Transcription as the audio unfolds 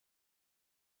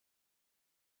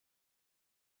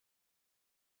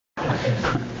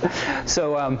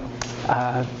So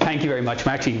thank you very much.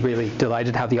 I'm actually really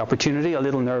delighted to have the opportunity. A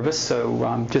little nervous,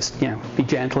 so just be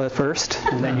gentle at first,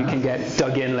 and then you can get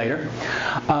dug in later.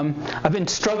 I've been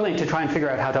struggling to try and figure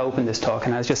out how to open this talk,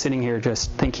 and I was just sitting here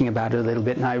just thinking about it a little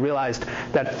bit, and I realized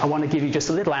that I want to give you just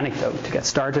a little anecdote to get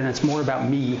started, and it's more about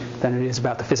me than it is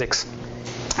about the physics.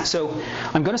 So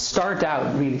I'm going to start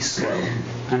out really slow,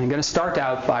 and I'm going to start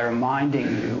out by reminding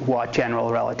you what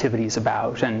general relativity is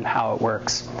about and how it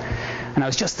works. And I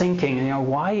was just thinking,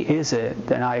 why is it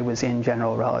that I was in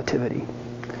general relativity?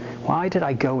 Why did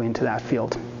I go into that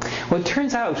field? Well, it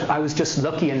turns out I was just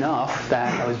lucky enough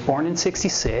that I was born in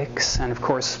 '66, and of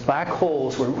course black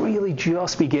holes were really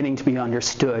just beginning to be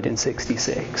understood in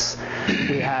 '66.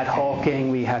 We had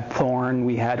Hawking, we had Thorne,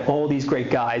 we had all these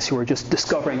great guys who were just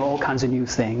discovering all kinds of new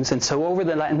things. And so over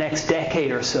the next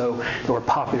decade or so, there were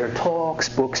popular talks,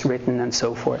 books written, and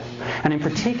so forth. And in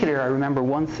particular, I remember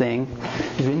one thing.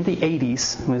 It was in the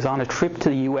 '80s. I was on a trip to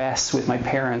the US with my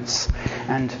parents,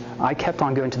 and I kept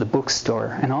on going to the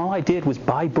bookstore, and all I did was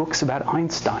buy books about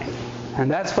Einstein. And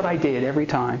that's what I did every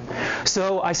time.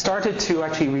 So I started to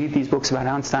actually read these books about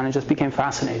Einstein and just became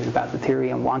fascinated about the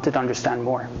theory and wanted to understand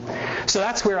more. So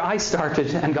that's where I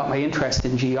started and got my interest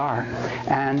in GR.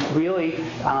 And really,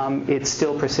 it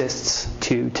still persists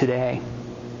to today.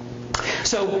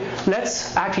 So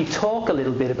let's actually talk a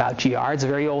little bit about GR. It's a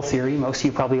very old theory. Most of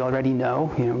you probably already know.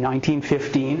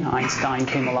 1915, Einstein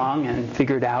came along and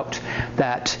figured out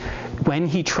that when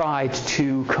he tried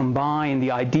to combine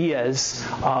the ideas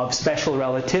of special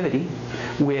relativity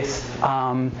with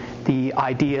the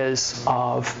ideas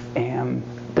of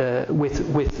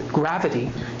with gravity,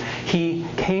 he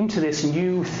came to this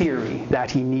new theory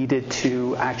that he needed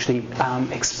to actually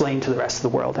explain to the rest of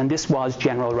the world, and this was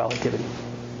general relativity.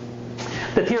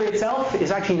 The theory itself is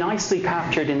actually nicely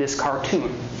captured in this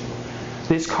cartoon.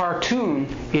 This cartoon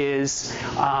is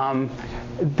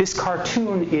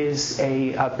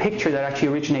a picture that actually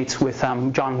originates with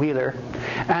John Wheeler.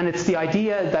 And it's the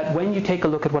idea that when you take a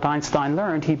look at what Einstein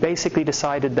learned, he basically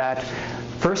decided that,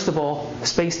 first of all,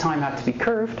 space-time had to be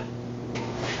curved.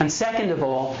 And second of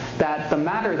all, that the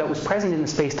matter that was present in the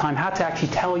space-time had to actually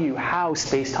tell you how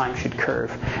space-time should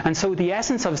curve. And so the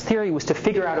essence of his theory was to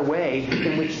figure out a way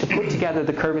in which to put together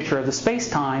the curvature of the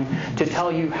space-time to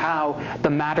tell you how the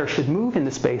matter should move in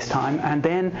the space-time, and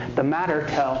then the matter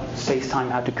tell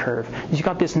space-time how to curve. You've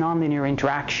got this nonlinear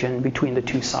interaction between the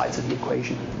two sides of the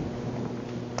equation.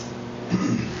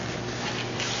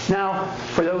 Now,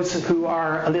 for those who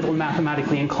are a little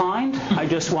mathematically inclined, I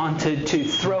just wanted to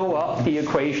throw up the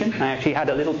equation. I actually had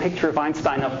a little picture of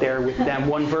Einstein up there with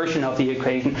one version of the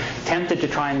equation. Tempted to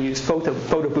try and use photo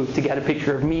booth to get a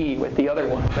picture of me with the other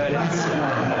one, but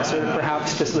it's sort of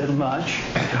perhaps just a little much.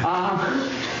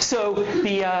 So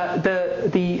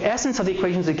the essence of the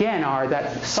equations, again, are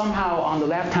that somehow on the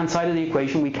left-hand side of the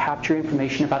equation we capture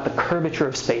information about the curvature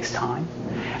of space-time.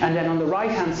 And then on the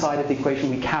right-hand side of the equation,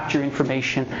 we capture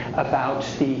information about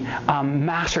the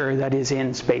matter that is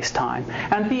in space-time.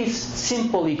 And these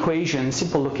simple equations,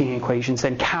 simple-looking equations,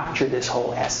 then capture this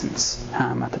whole essence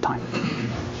at the time.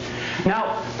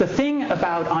 Now, the thing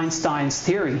about Einstein's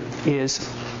theory is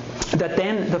that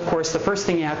then, of course, the first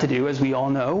thing he had to do, as we all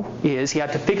know, is he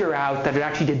had to figure out that it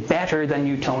actually did better than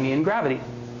Newtonian gravity.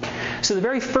 So the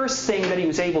very first thing that he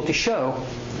was able to show,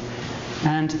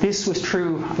 and this was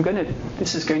true,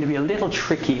 this is going to be a little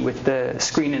tricky with the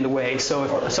screen in the way,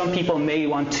 so if some people may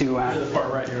want to...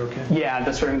 far right, you're okay. Yeah,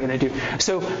 that's what I'm going to do.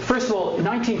 So first of all,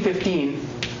 1915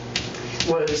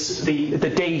 was the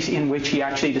date in which he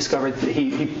actually discovered,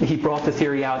 he brought the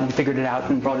theory out and figured it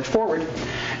out and brought it forward.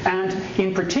 And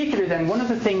in particular then, one of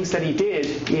the things that he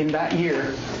did in that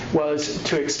year was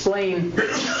to explain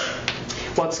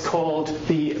what's called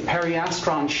the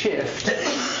periastron shift,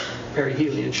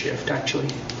 perihelion shift, actually,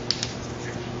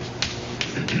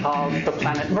 of the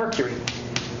planet Mercury.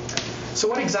 So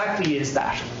what exactly is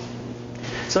that?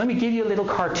 So let me give you a little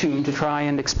cartoon to try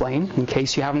and explain, in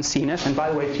case you haven't seen it. And by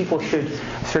the way, people should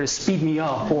sort of speed me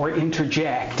up or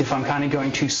interject if I'm kind of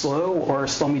going too slow, or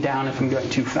slow me down if I'm going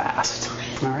too fast.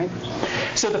 All right?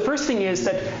 So the first thing is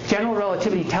that general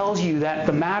relativity tells you that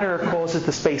the matter causes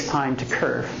the space-time to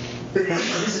curve. Okay?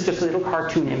 This is just a little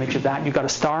cartoon image of that. You've got a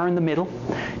star in the middle,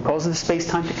 causes the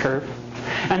space-time to curve.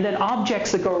 And then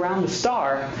objects that go around the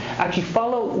star actually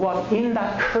follow what in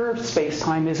that curved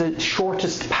space-time is the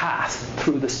shortest path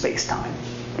through the space-time.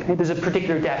 Okay? There's a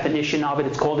particular definition of it.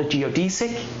 It's called a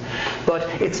geodesic,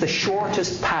 but it's the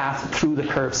shortest path through the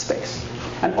curved space.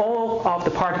 And all of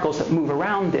the particles that move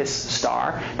around this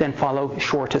star then follow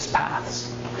shortest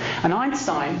paths. And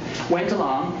Einstein went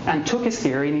along and took his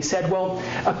theory and he said, well,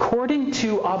 according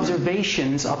to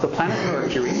observations of the planet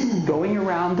Mercury going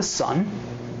around the sun,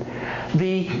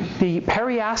 the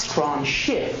periastron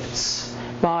shifts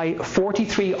by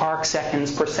 43 arc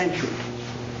seconds per century.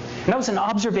 And that was an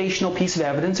observational piece of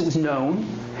evidence. It was known,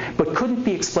 but couldn't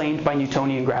be explained by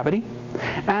Newtonian gravity.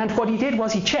 And what he did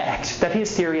was he checked that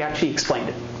his theory actually explained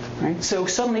it. Right? So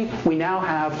suddenly we now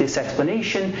have this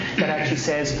explanation that actually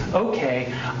says,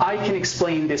 okay, I can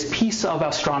explain this piece of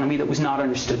astronomy that was not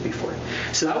understood before.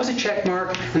 So that was a check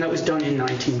mark, and that was done in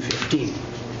 1915.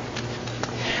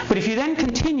 But if you then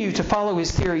continue to follow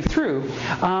his theory through,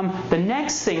 the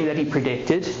next thing that he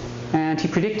predicted, and he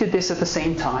predicted this at the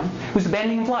same time, was the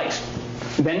bending of light.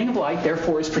 The bending of light,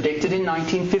 therefore, is predicted in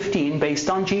 1915 based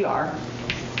on GR.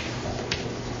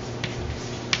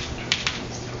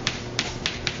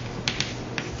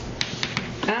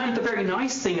 And the very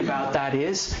nice thing about that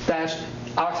is that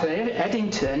Arthur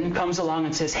Eddington comes along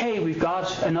and says, hey, we've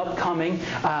got an upcoming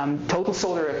total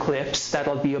solar eclipse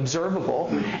that'll be observable.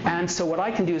 And so what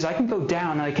I can do is I can go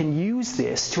down and I can use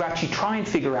this to actually try and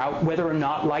figure out whether or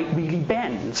not light really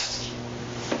bends.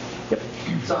 Yep.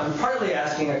 So I'm partly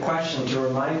asking a question to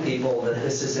remind people that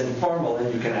this is informal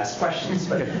and you can ask questions.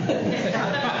 But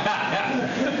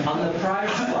on the prior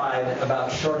slide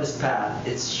about shortest path,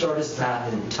 it's shortest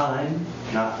path in time,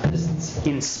 not distance.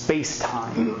 In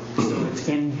space-time. So it's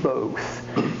in both.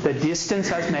 The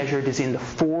distance as measured is in the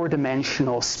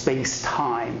four-dimensional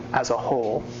space-time as a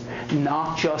whole,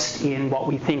 not just in what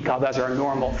we think of as our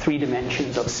normal three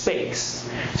dimensions of space.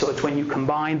 So it's when you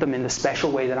combine them in the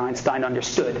special way that Einstein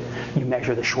understood, you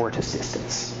measure the shortest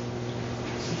distance.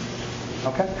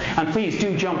 Okay? And please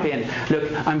do jump in.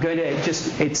 Look, I'm going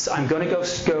to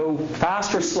go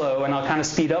fast or slow, and I'll kind of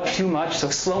speed up too much, so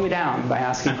slow me down by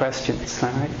asking questions. All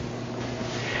right?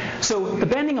 So the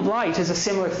bending of light is a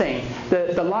similar thing.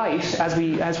 The light, as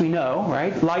we know,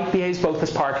 right? Light behaves both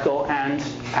as particle and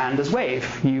as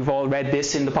wave. You've all read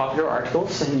this in the popular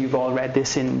articles, and you've all read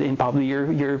this in probably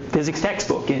your physics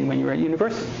textbook when you were at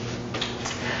university.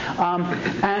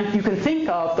 And you can think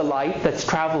of the light that's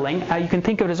traveling, you can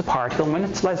think of it as a particle. And when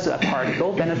it's as a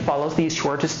particle, then it follows the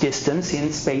shortest distance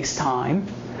in space-time.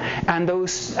 And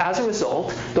as a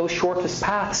result, those shortest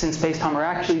paths in space-time are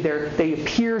actually they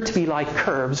appear to be like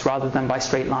curves rather than by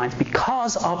straight lines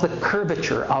because of the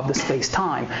curvature of the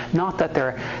space-time, not that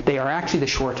they are actually the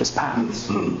shortest paths.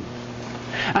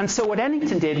 And so what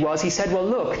Eddington did was he said, well,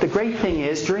 look, the great thing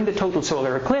is during the total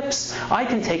solar eclipse, I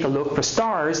can take a look for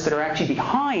stars that are actually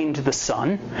behind the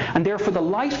sun, and therefore the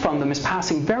light from them is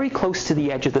passing very close to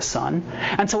the edge of the sun,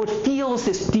 and so it feels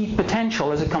this deep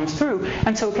potential as it comes through,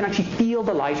 and so it can actually feel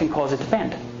the light and cause it to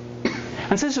bend.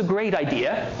 And so this is a great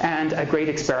idea and a great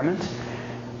experiment.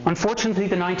 Unfortunately,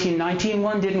 the 1919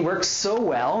 one didn't work so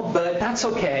well, but that's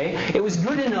okay. It was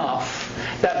good enough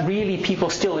that really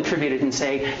people still attribute it and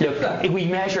say, look, we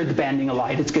measured the bending of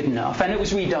light, it's good enough. And it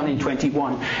was redone in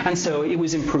 21, and so it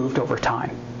was improved over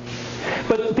time.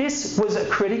 But this was a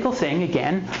critical thing,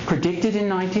 again, predicted in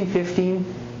 1915,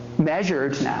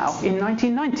 measured now in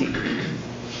 1990.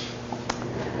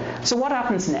 So what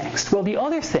happens next? Well, the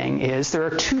other thing is there are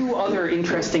two other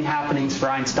interesting happenings for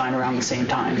Einstein around the same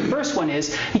time. The first one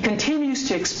is he continues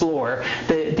to explore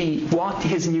what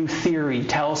his new theory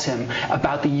tells him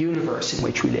about the universe in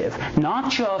which we live.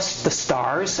 Not just the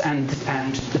stars and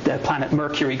the planet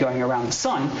Mercury going around the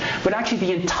sun, but actually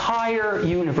the entire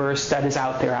universe that is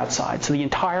out there outside. So the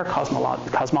entire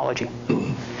cosmology.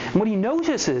 And what he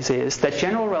notices is that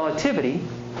general relativity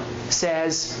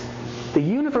says the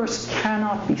universe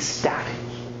cannot be static.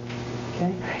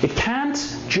 Okay? It can't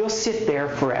just sit there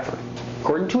forever.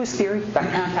 According to his theory,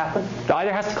 that can't happen. It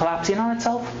either has to collapse in on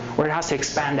itself or it has to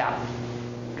expand out.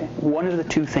 Okay? One of the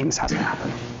two things has to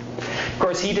happen. Of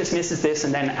course, he dismisses this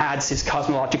and then adds his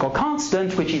cosmological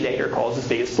constant, which he later calls his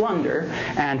biggest blunder,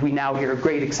 and we now hear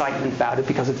great excitement about it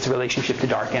because of its relationship to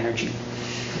dark energy.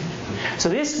 So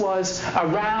this was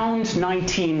around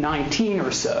 1919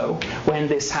 or so when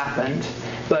this happened,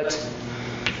 but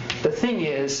the thing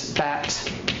is that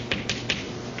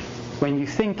when you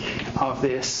think of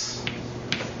this,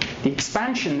 the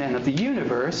expansion then of the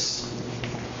universe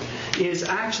is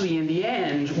actually in the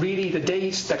end really the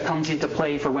date that comes into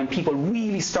play for when people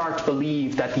really start to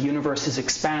believe that the universe is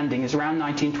expanding is around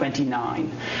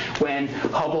 1929, when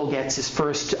Hubble gets his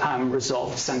first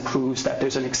results and proves that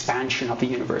there's an expansion of the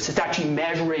universe. It's actually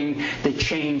measuring the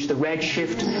change, the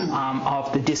redshift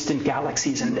of the distant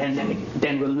galaxies, and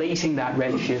then relating that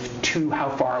redshift to how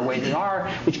far away they are,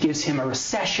 which gives him a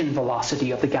recession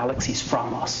velocity of the galaxies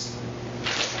from us.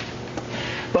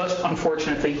 But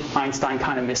unfortunately, Einstein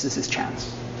kind of misses his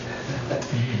chance.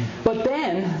 But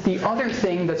then the other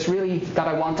thing that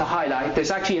I want to highlight,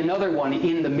 there's actually another one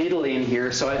in the middle in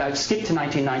here. So I've skipped to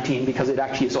 1919 because it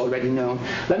actually is already known.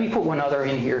 Let me put one other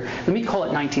in here. Let me call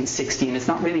it 1916. It's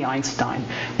not really Einstein,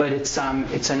 but it's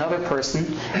another person.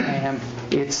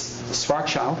 It's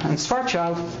Schwarzschild. And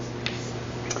Schwarzschild,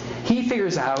 he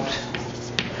figures out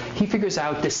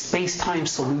this space-time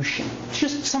solution. It's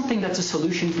just something that's a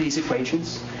solution for these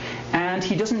equations. And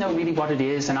he doesn't know really what it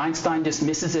is, and Einstein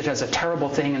dismisses it as a terrible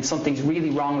thing and something's really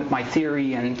wrong with my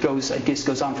theory, and this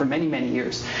goes on for many, many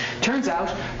years. Turns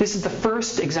out this is the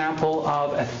first example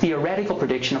of a theoretical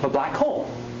prediction of a black hole.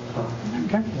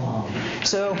 Okay. Wow.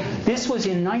 So this was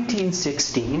in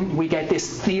 1916. We get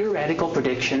this theoretical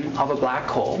prediction of a black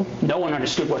hole. No one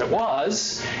understood what it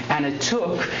was, and it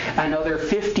took another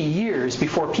 50 years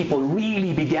before people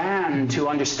really began to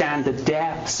understand the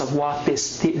depths of what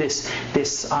this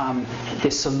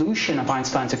solution of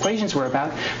Einstein's equations were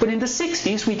about. But in the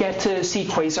 60s, we get to see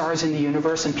quasars in the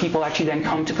universe, and people actually then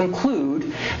come to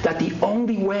conclude that the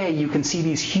only way you can see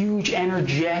these huge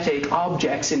energetic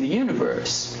objects in the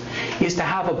universe is to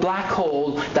have a black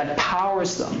hole that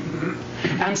powers them.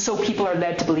 And so people are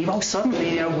led to believe, oh,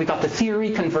 suddenly, we got the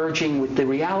theory converging with the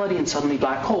reality, and suddenly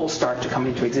black holes start to come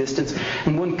into existence.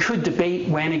 And one could debate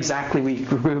when exactly we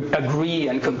agree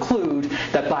and conclude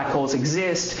that black holes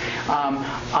exist.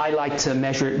 I like to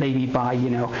measure it maybe by,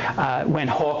 when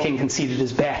Hawking conceded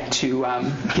his bet to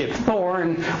Kip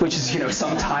Thorne, which is,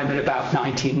 sometime in about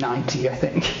 1990, I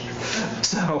think.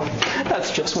 So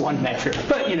that's just one measure.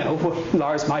 But,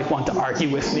 Lars might want to argue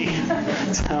with me.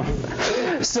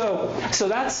 So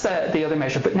that's the other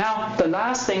measure. But now the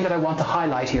last thing that I want to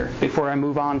highlight here before I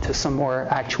move on to some more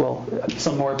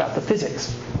about the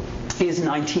physics is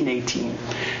 1918.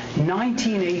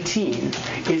 1918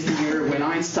 is the year when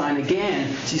Einstein again,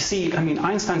 you see,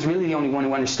 Einstein's really the only one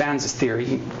who understands this theory.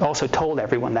 He also told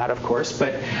everyone that, of course,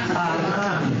 but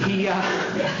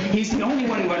he's the only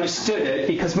one who understood it,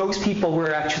 because most people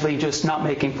were actually just not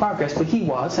making progress, but he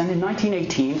was. And in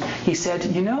 1918, he said,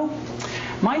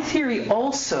 my theory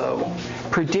also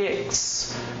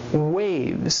predicts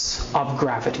waves of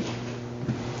gravity.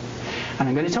 And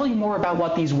I'm going to tell you more about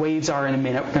what these waves are in a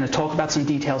minute. We're going to talk about some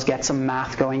details, get some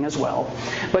math going as well.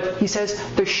 But he says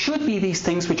there should be these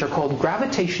things which are called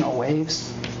gravitational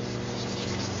waves.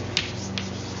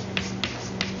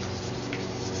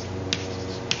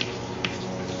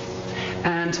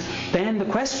 And then the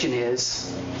question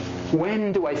is,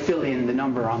 when do I fill in the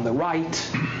number on the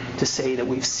right to say that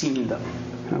we've seen them?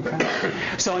 Okay.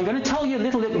 So I'm going to tell you a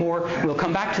little bit more. We'll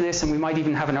come back to this, and we might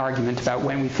even have an argument about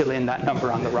when we fill in that number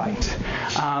on the right.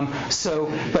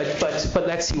 But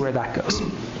let's see where that goes.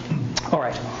 All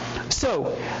right.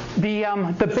 So the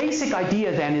basic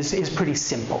idea then is pretty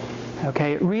simple.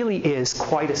 Okay. It really is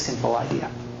quite a simple idea.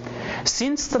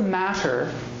 Since the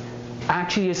matter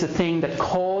actually is the thing that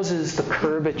causes the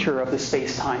curvature of the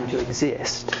space-time to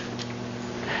exist,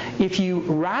 if you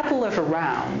rattle it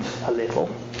around a little,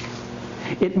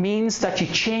 it means that you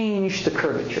change the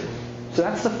curvature. So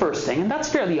that's the first thing, and that's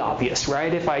fairly obvious,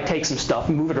 right? If I take some stuff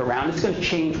and move it around, it's going to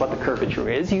change what the curvature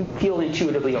is. You feel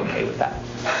intuitively okay with that.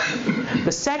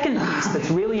 The second piece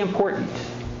that's really important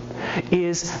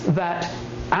is that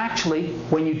actually,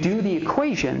 when you do the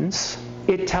equations,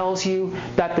 it tells you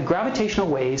that the gravitational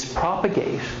waves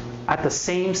propagate at the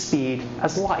same speed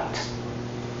as light.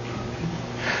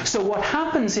 So what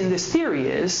happens in this theory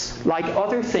is, like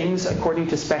other things according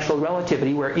to special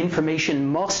relativity, where information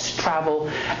must travel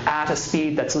at a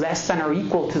speed that's less than or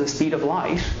equal to the speed of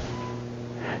light,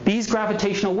 these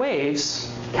gravitational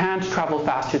waves can't travel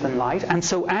faster than light, and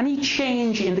so any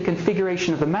change in the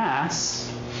configuration of the mass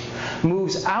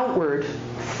moves outward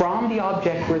from the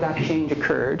object where that change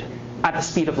occurred at the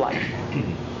speed of light.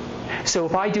 So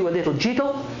if I do a little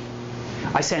jiggle,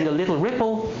 I send a little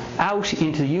ripple out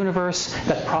into the universe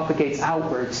that propagates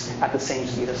outwards at the same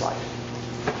speed as light.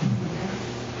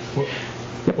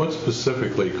 What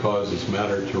specifically causes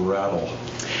matter to rattle?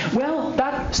 Well,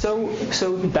 so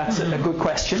that's a good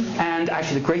question. And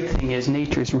actually the great thing is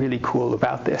nature is really cool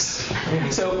about this.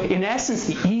 So in essence,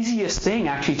 the easiest thing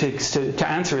actually to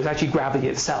answer is actually gravity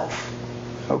itself.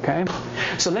 Okay,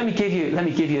 so let me give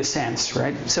you a sense,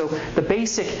 right? So the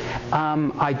basic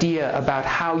idea about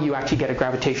how you actually get a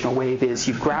gravitational wave is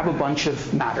you grab a bunch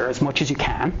of matter, as much as you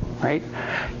can, right?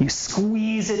 You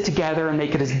squeeze it together and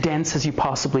make it as dense as you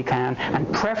possibly can,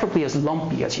 and preferably as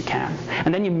lumpy as you can,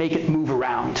 and then you make it move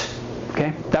around.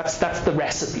 Okay, that's the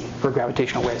recipe for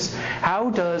gravitational waves. How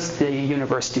does the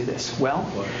universe do this? Well,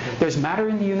 there's matter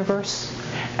in the universe,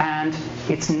 and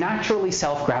it's naturally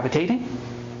self-gravitating.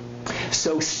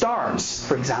 So stars,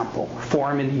 for example,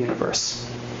 form in the universe.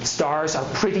 Stars are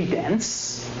pretty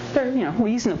dense. They're,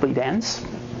 reasonably dense.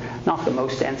 Not the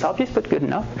most dense objects, but good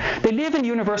enough. They live in the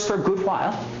universe for a good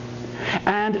while.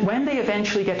 And when they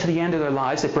eventually get to the end of their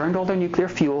lives, they burned all their nuclear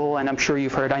fuel, and I'm sure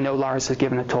you've heard, I know Lars has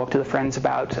given a talk to the friends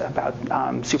about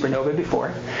supernova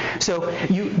before. So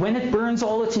when it burns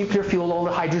all its nuclear fuel, all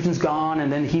the hydrogen's gone,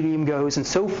 and then helium goes, and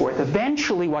so forth,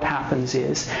 eventually what happens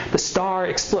is the star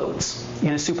explodes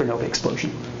in a supernova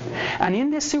explosion. And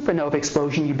in this supernova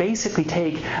explosion, you basically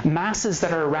take masses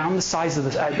that are around the size of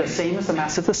the same as the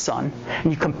mass of the sun,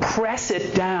 and you compress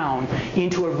it down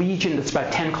into a region that's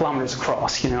about 10 kilometers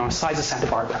across, the size of Santa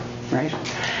Barbara, right?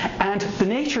 And the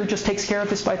nature just takes care of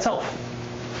this by itself.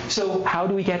 So how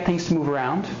do we get things to move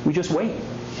around? We just wait.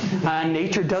 And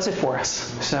nature does it for us.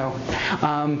 So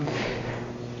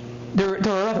there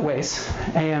are other ways.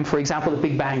 For example, the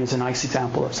Big Bang is a nice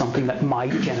example of something that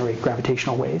might generate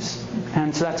gravitational waves.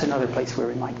 And so that's another place where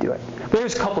we might do it. But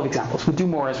there's a couple of examples. We'll do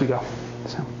more as we go.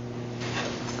 So.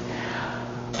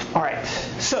 All right.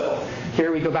 So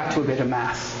here we go back to a bit of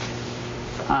math.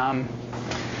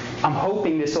 I'm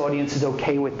hoping this audience is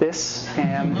okay with this.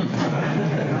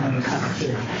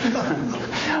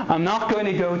 I'm not going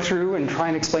to go through and try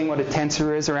and explain what a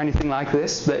tensor is or anything like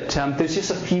this, but there's just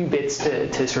a few bits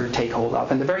to sort of take hold of.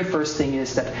 And the very first thing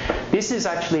is that this is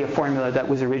actually a formula that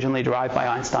was originally derived by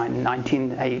Einstein in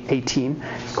 1918.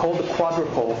 It's called the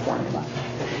quadrupole formula.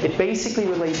 It basically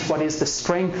relates what is the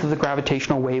strength of the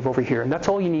gravitational wave over here, and that's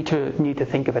all you need to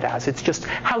think of it as. It's just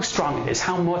how strong it is,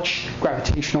 how much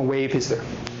gravitational wave is there.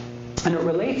 And it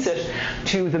relates it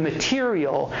to the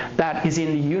material that is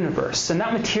in the universe. And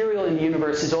that material in the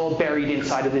universe is all buried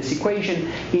inside of this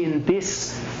equation in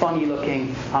this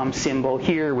funny-looking symbol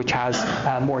here, which has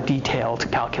a more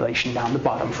detailed calculation down the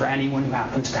bottom for anyone who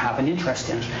happens to have an interest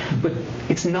in it. But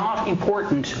it's not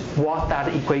important what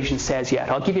that equation says yet.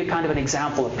 I'll give you kind of an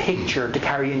example, a picture to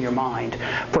carry in your mind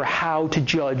for how to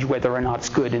judge whether or not it's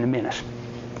good in a minute.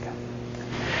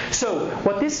 So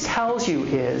what this tells you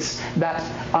is that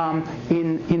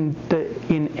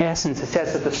in essence it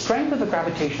says that the strength of the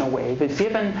gravitational wave is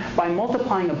given by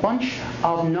multiplying a bunch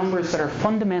of numbers that are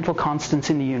fundamental constants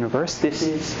in the universe. This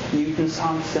is Newton's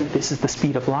constant. This is the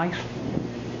speed of light.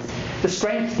 The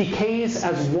strength decays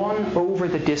as 1 over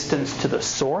the distance to the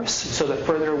source. So the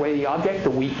further away the object, the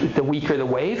weaker the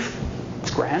wave.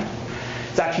 It's grand.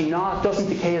 It actually doesn't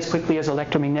decay as quickly as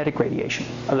electromagnetic radiation.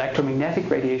 Electromagnetic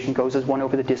radiation goes as 1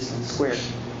 over the distance squared.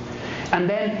 And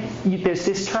then there's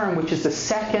this term, which is the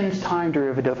second time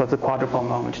derivative of the quadrupole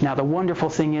moment. Now, the wonderful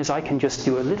thing is I can just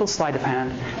do a little sleight of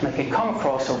hand, and I can come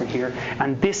across over here,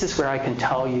 and this is where I can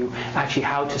tell you actually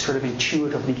how to sort of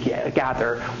intuitively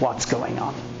gather what's going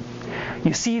on.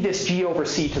 You see this g over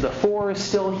c to the 4 is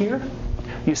still here.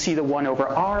 You see the 1 over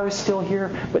r is still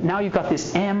here. But now you've got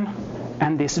this m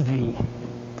and this v.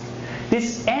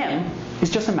 This m is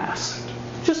just a mass.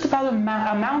 Just about an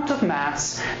amount of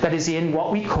mass that is in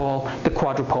what we call the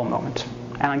quadrupole moment.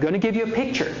 And I'm going to give you a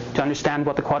picture to understand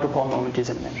what the quadrupole moment is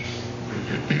in a minute.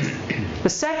 The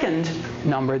second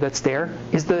number that's there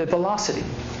is the velocity.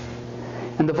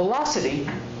 And the velocity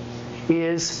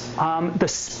is the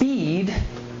speed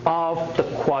of the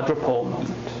quadrupole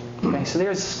moment. Okay, so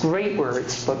there's great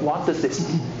words, but what does this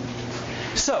mean?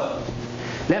 So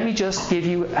let me just give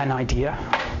you an idea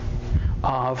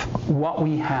of what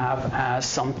we have as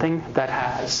something that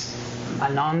has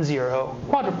a non-zero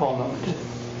quadrupole moment.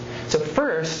 So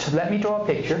first, let me draw a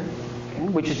picture, okay,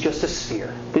 which is just a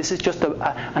sphere. This is just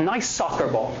a nice soccer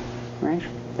ball, right?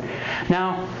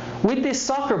 Now, with this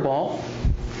soccer ball,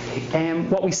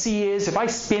 what we see is if I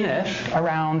spin it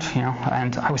around,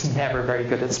 and I was never very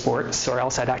good at sports, or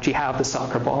else I'd actually have the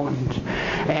soccer ball.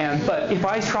 But if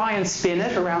I try and spin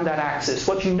it around that axis,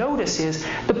 what you notice is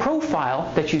the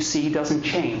profile that you see doesn't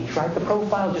change, right? The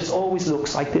profile just always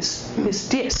looks like this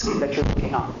disk that you're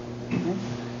looking on. Okay?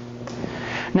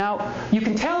 Now, you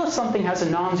can tell if something has a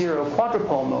non-zero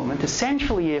quadrupole moment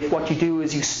essentially if what you do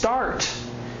is you start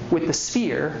with the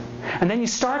sphere, and then you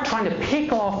start trying to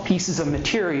pick off pieces of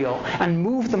material and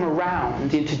move them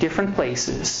around into different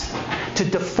places to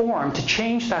deform, to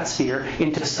change that sphere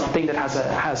into something that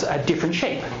has a different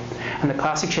shape. And the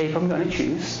classic shape I'm going to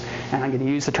choose, and I'm going to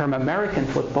use the term American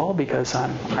football because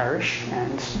I'm Irish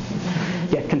and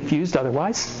get confused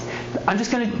otherwise. I'm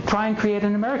just going to try and create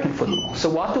an American football. So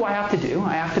what do I have to do?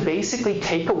 I have to basically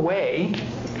take away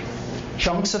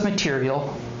chunks of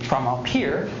material from up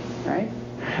here, right?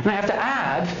 And I have to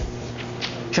add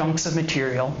chunks of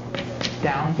material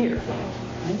down here.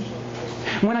 Right?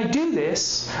 When I do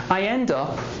this, I end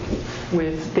up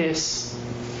with this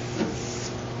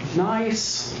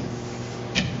nice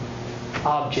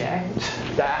object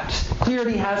that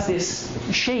clearly has this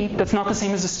shape that's not the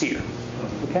same as a sphere.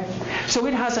 Okay? So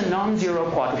it has a non-zero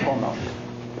quadrupole moment.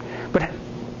 But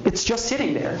it's just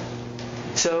sitting there,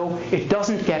 so it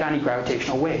doesn't get any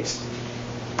gravitational waves.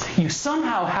 You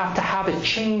somehow have to have it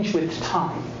change with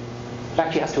time. It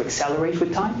actually has to accelerate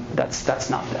with time. That's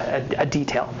not a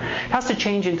detail. It has to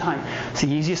change in time. So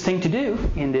the easiest thing to do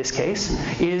in this case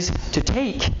is to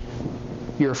take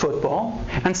your football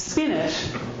and spin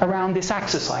it around this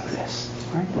axis like this.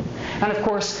 Right? And of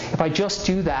course, if I just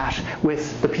do that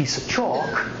with the piece of chalk,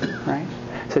 right?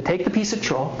 So take the piece of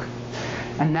chalk,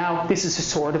 and now this is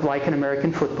sort of like an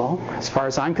American football, as far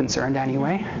as I'm concerned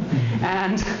anyway.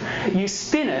 And you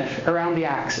spin it around the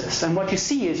axis. And what you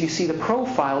see is you see the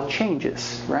profile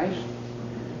changes, right?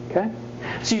 Okay?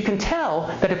 So you can tell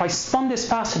that if I spun this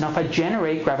fast enough, I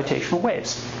generate gravitational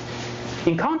waves.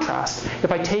 In contrast,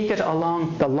 if I take it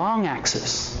along the long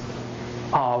axis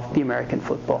of the American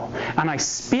football and I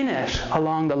spin it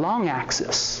along the long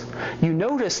axis, you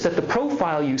notice that the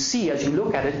profile you see as you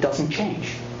look at it doesn't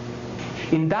change.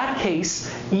 In that case,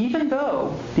 even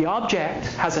though the object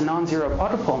has a non-zero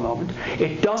quadrupole moment,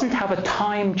 it doesn't have a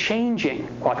time-changing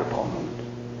quadrupole moment.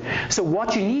 So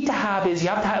what you need to have is you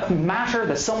have to have matter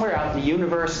that's somewhere out in the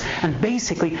universe and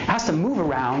basically has to move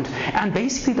around, and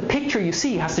basically the picture you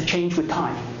see has to change with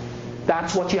time.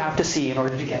 That's what you have to see in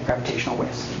order to get gravitational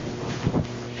waves.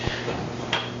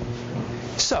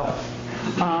 So,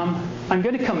 I'm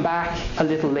going to come back a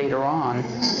little later on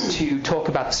to talk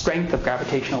about the strength of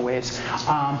gravitational waves.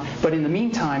 But in the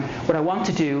meantime, what I want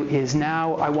to do is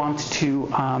now I want to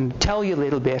tell you a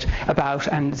little bit about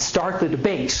and start the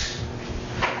debate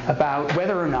about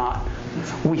whether or not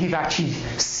we've actually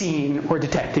seen or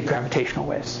detected gravitational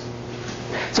waves.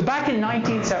 So back in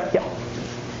 1970, yeah.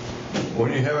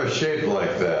 When you have a shape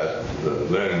like that,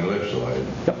 that in ellipsoid,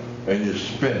 Yep. and you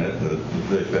spin it,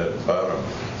 take that bottom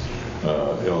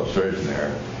illustration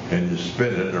there, and you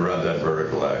spin it around that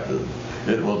vertical axis,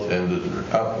 it will tend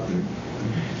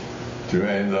to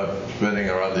end up spinning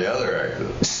around the other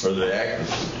axis, or the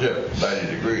axis shift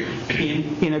 90 degrees.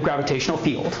 In a gravitational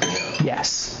field. Yeah.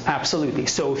 Yes, absolutely.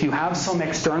 So if you have some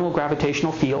external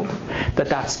gravitational field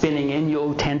that's spinning in,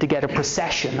 you'll tend to get a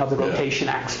precession of the rotation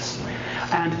axis.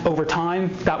 And over time,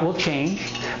 that will change.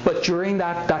 But during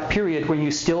that period when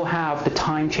you still have the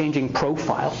time-changing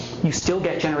profile, you still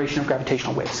get generation of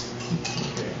gravitational waves.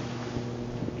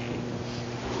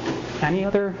 Any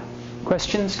other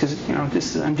questions? Because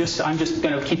I'm just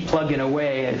going to keep plugging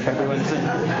away if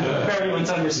everyone's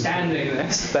understanding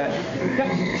this. But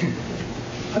yeah.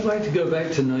 I'd like to go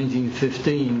back to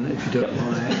 1915, if you don't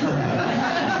mind.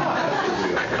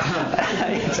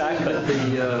 Exactly.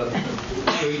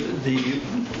 The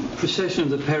precession of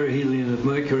the perihelion of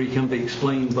Mercury can be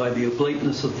explained by the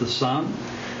oblateness of the Sun.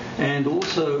 And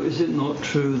also, is it not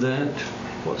true that,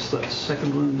 what's that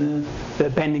second one there? The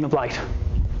bending of light.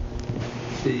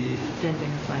 The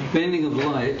bending of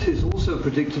light is also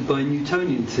predicted by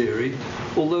Newtonian theory,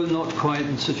 although not quite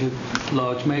in such a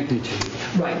large magnitude.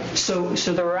 Right. So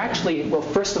there are actually, well,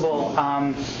 first of all,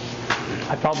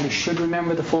 I probably should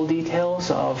remember the full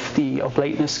details of the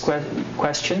oblateness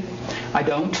question. I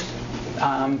don't.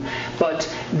 But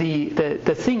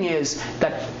the thing is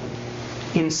that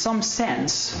in some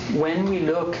sense, when we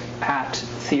look at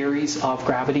theories of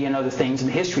gravity and other things and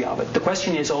the history of it, the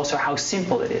question is also how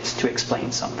simple it is to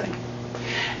explain something.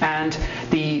 And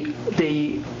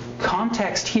the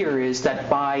context here is that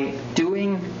by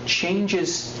doing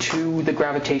changes to the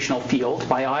gravitational field,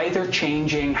 by either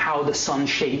changing how the sun's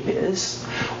shape is,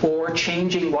 or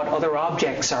changing what other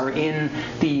objects are in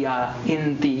the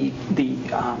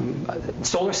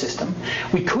solar system,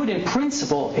 we could, in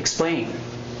principle, explain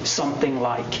something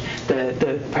like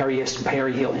the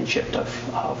perihelion shift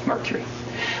of Mercury.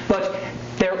 But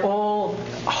they're all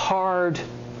hard.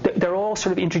 They're all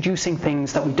sort of introducing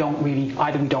things that we don't really,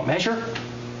 either we don't measure,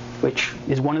 which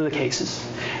is one of the cases,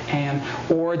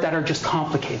 or that are just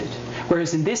complicated.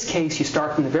 Whereas in this case, you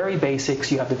start from the very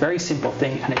basics, you have the very simple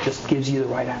thing, and it just gives you the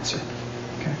right answer.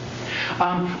 Okay.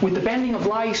 With the bending of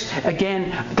light,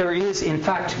 again, there is, in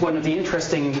fact, one of the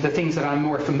things that I'm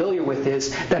more familiar with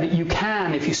is that you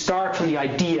can, if you start from the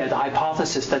idea, the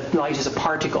hypothesis that light is a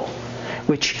particle,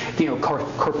 which,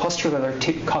 corpuscular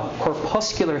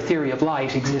theory of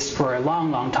light exists for a long,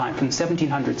 long time, from the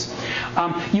 1700s.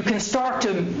 You can start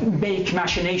to make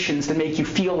machinations that make you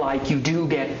feel like you do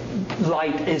get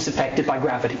light is affected by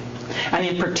gravity. And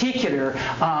in particular,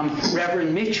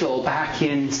 Reverend Mitchell, back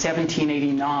in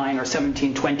 1789 or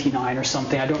 1729 or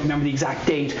something, I don't remember the exact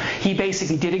date, he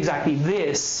basically did exactly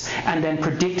this and then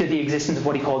predicted the existence of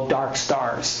what he called dark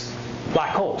stars,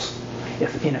 black holes,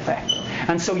 in effect.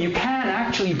 And so you can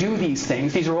actually do these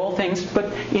things. These are all things,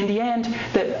 but in the end,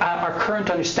 our current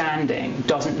understanding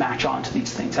doesn't match on to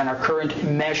these things, and our current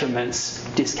measurements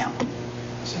discount them.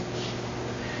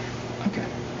 Okay.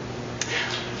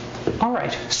 All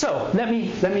right, so let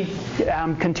me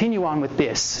continue on with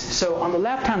this. So on the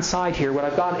left-hand side here, what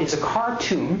I've got is a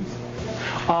cartoon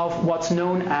of what's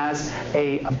known as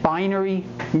a binary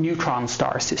neutron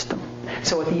star system.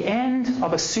 So at the end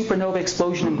of a supernova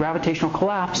explosion and gravitational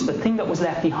collapse, the thing that was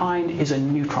left behind is a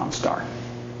neutron star.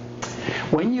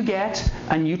 When you get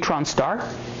a neutron star,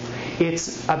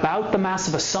 it's about the mass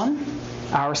of a sun,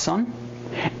 our sun,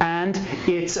 and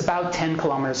it's about 10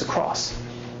 kilometers across.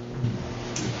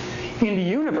 In the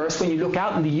universe, when you look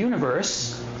out in the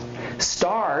universe,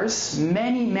 stars,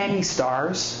 many, many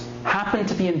stars, happen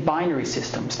to be in binary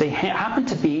systems. They happen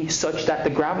to be such that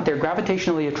they're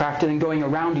gravitationally attracted and going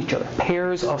around each other,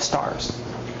 pairs of stars.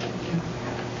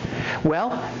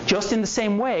 Well, just in the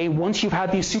same way, once you've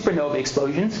had these supernova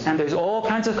explosions, and there's all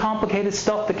kinds of complicated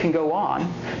stuff that can go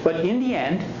on, but in the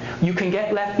end, you can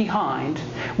get left behind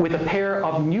with a pair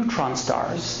of neutron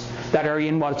stars that are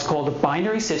in what's called a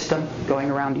binary system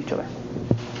going around each other.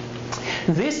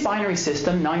 This binary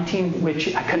system, 19,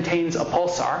 which contains a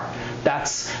pulsar,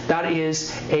 that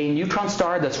is a neutron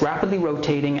star that's rapidly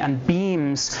rotating and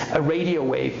beams a radio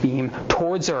wave beam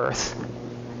towards Earth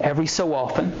every so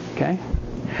often. Okay.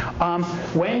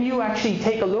 When you actually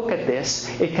take a look at this,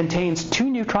 it contains 2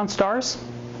 neutron stars.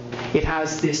 It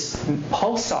has this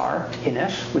pulsar in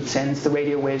it, which sends the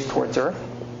radio waves towards Earth.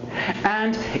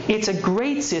 And it's a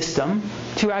great system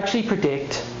to actually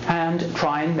predict and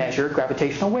try and measure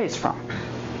gravitational waves from.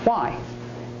 Why?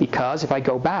 Because if I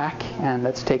go back, and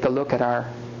let's take a look at our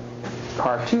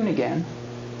cartoon again.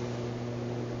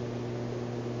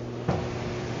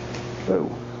 Oh.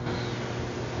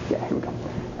 Yeah, here we go.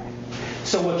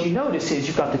 So what you notice is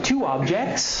you've got the 2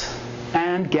 objects,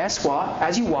 and guess what?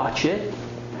 As you watch it,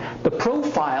 the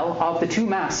profile of the 2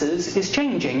 masses is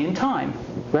changing in time,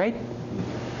 right?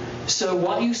 So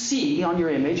what you see on your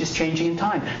image is changing in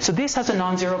time. So this has a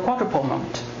non-zero quadrupole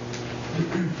moment.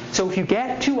 So if you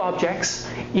get 2 objects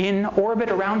in orbit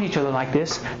around each other like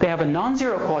this, they have a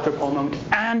non-zero quadrupole moment,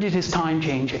 and it is time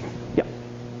changing. Yep.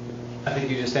 I think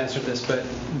you just answered this, but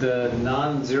the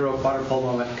non-zero quadrupole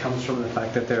moment comes from the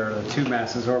fact that there are the 2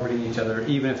 masses orbiting each other,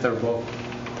 even if they're both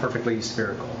perfectly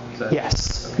spherical.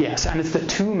 Yes, and it's the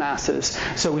 2 masses.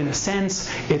 So in a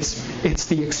sense, it's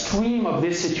the extreme of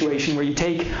this situation where you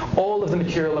take all of the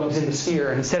material that was in the sphere,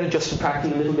 and instead of just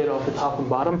subtracting a little bit off the top and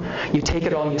bottom, you take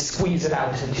it all and you squeeze it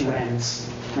out to 2 ends.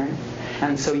 Right?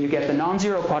 And so you get the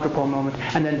non-zero quadrupole moment,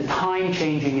 and then the time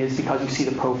changing is because you see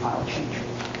the profile change.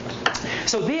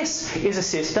 So this is a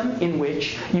system in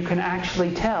which you can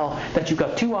actually tell that you've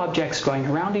got 2 objects going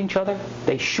around each other.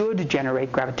 They should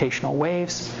generate gravitational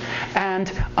waves. And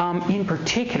in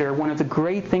particular, one of the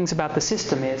great things about the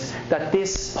system is that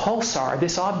this pulsar,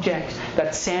 this object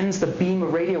that sends the beam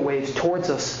of radio waves towards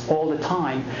us all the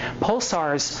time,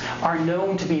 pulsars are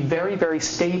known to be very, very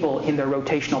stable in their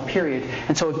rotational period.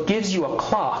 And so it gives you a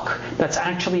clock that's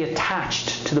actually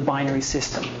attached to the binary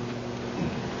system.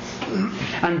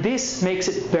 And this makes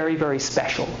it very, very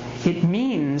special. It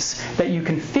means that you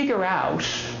can figure out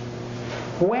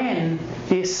when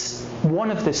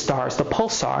one of the stars, the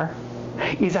pulsar,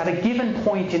 is at a given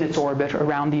point in its orbit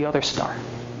around the other star.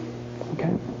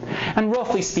 Okay? And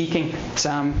roughly speaking,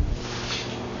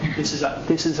 this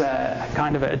is a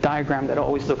kind of a diagram that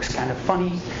always looks kind of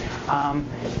funny,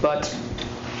 but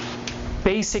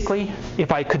basically,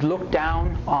 if I could look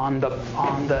down on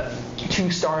the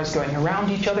 2 stars going around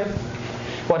each other,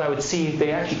 what I would see,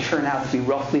 they actually turn out to be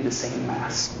roughly the same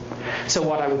mass. So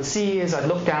what I would see is I'd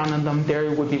look down on them, there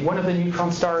would be one of the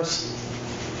neutron stars,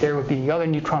 there would be the other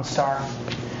neutron star,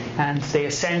 and they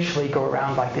essentially go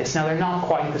around like this. Now they're not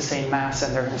quite the same mass,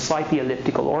 and they're in a slightly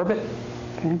elliptical orbit.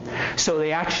 Okay? So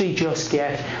they actually just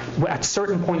get, at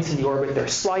certain points in the orbit, they're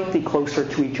slightly closer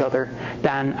to each other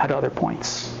than at other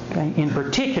points. Okay? In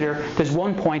particular, there's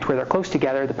one point where they're close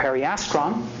together, the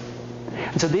periastron.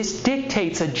 And so this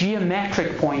dictates a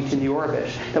geometric point in the orbit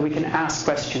that we can ask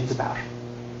questions about.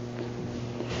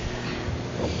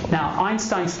 Now,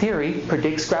 Einstein's theory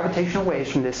predicts gravitational waves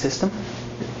from this system.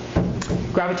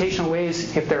 Gravitational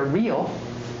waves, if they're real,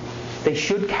 they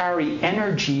should carry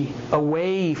energy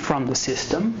away from the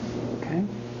system. Okay?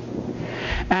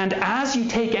 And as you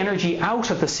take energy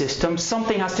out of the system,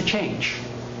 something has to change.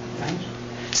 Right?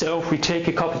 So if we take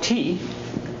a cup of tea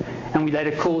and we let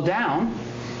it cool down,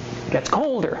 it gets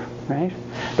colder. Right?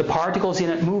 The particles in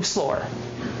it move slower.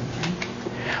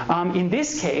 In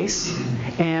this case,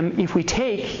 if we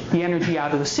take the energy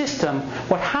out of the system,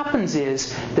 what happens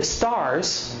is the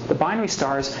stars, the binary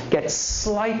stars, get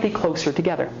slightly closer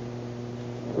together.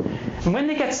 And when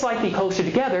they get slightly closer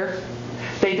together,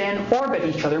 they then orbit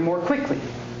each other more quickly.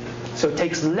 So it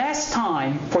takes less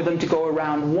time for them to go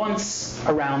around once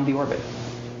around the orbit.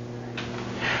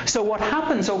 So what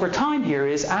happens over time here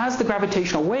is, as the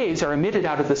gravitational waves are emitted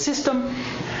out of the system,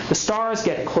 the stars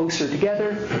get closer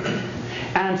together,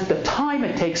 and the time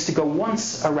it takes to go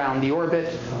once around the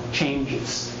orbit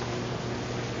changes.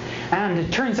 And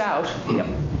it turns out... Yep.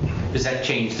 Does that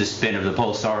change the spin of the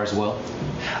pulsar as well?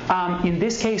 In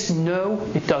this case, no,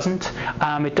 it doesn't.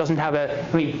 It doesn't have a...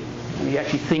 I mean, when you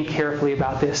actually think carefully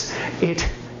about this,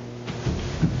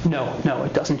 No,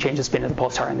 it doesn't change the spin of the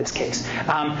pulsar in this case.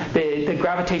 The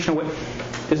gravitational wave,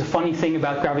 there's a funny thing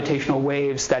about gravitational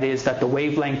waves, that is that the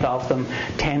wavelength of them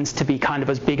tends to be kind of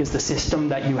as big as the system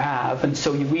that you have, and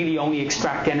so you really only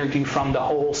extract energy from the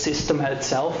whole system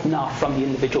itself, not from the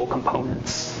individual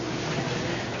components,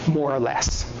 more or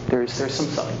less. There's some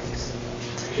subtleties.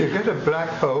 You get a black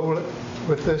hole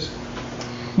with this?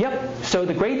 Yep. So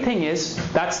the great thing is,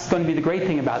 that's going to be the great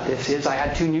thing about this, is I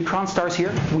had two neutron stars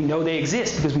here. We know they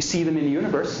exist because we see them in the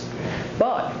universe.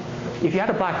 But if you had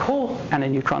a black hole and a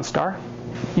neutron star,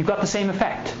 you've got the same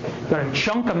effect. You've got a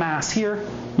chunk of mass here.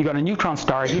 You've got a neutron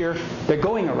star here. They're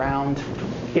going around.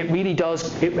 It really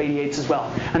does, it radiates as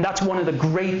well. And that's one of the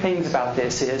great things about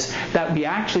this, is that we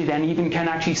actually then even can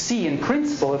actually see, in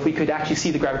principle, if we could actually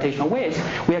see the gravitational waves,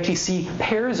 we actually see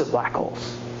pairs of black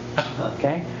holes.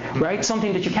 Okay? Right?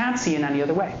 Something that you can't see in any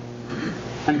other way.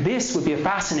 And this would be a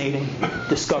fascinating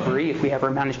discovery if we ever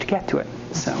manage to get to it.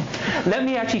 So let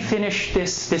me actually finish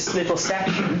this little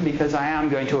section, because I am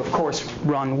going to, of course,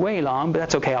 run way long, but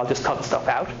that's okay. I'll just cut stuff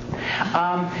out.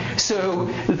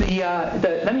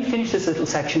 Let me finish this little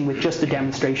section with just the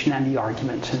demonstration and the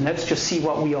argument, and let's just see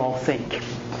what we all think.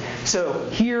 So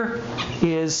here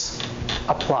is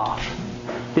a plot.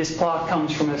 This plot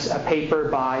comes from a paper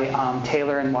by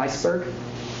Taylor and Weisberg.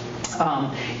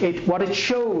 What it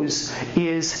shows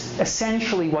is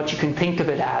essentially what you can think of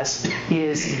it as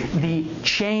is the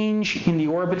change in the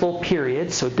orbital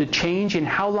period, so the change in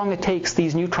how long it takes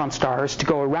these neutron stars to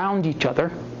go around each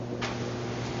other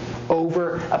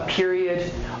over a period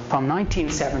from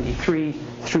 1973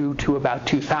 through to about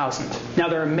 2000. Now,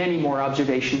 there are many more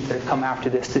observations that have come after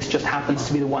this. This just happens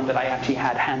to be the one that I actually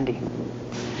had handy.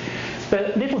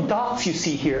 The little dots you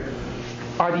see here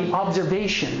are the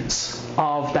observations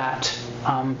of that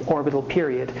orbital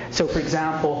period. So, for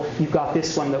example, you've got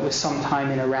this one that was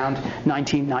sometime in around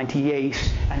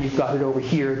 1998, and you've got it over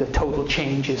here. The total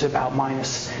change is about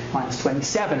minus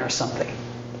 27 or something.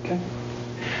 Okay?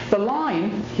 The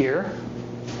line here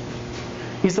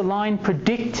is the line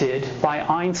predicted by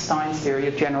Einstein's theory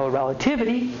of general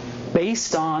relativity,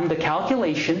 based on the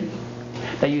calculation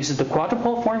that uses the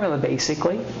quadrupole formula,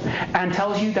 basically, and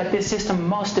tells you that this system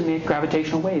must emit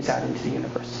gravitational waves out into the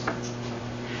universe.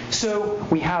 So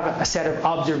we have a set of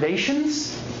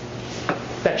observations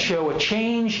that show a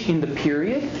change in the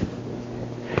period,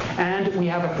 and we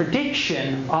have a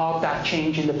prediction of that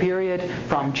change in the period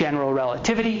from general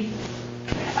relativity,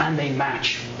 and they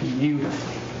match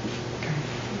beautifully.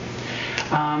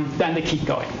 Then they keep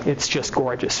going. It's just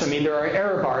gorgeous. I mean, there are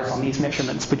error bars on these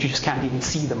measurements, but you just can't even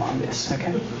see them on this.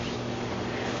 Okay?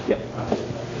 Yep.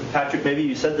 Patrick, maybe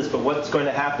you said this, but what's going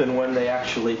to happen when they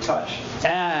actually touch?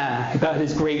 That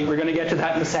is great. We're going to get to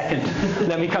that in a second.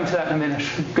 Let me come to that in a minute.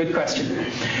 Good question.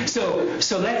 So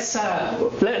let's have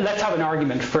an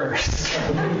argument first.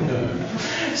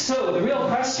 So the real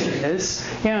question is,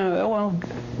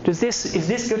 is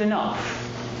this good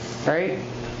enough? Right?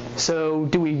 So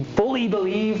do we fully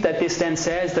believe that this then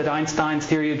says that Einstein's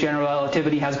theory of general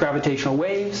relativity has gravitational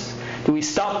waves? Do we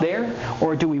stop there?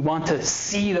 Or do we want to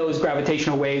see those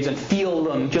gravitational waves and feel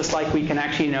them, just like we can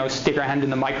actually, stick our hand in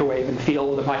the microwave and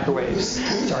feel the microwaves?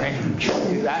 Sorry, I'm sure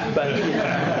we do that, but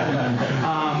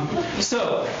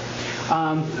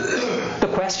the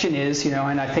question is,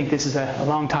 and I think this is a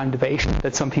long-time debate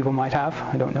that some people might have.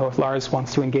 I don't know if Lars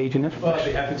wants to engage in it. Well, I'd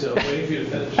be happy to wait for you to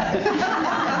finish.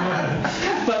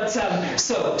 But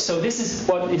so this is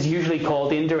what is usually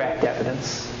called indirect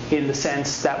evidence, in the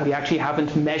sense that we actually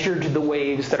haven't measured the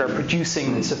waves that are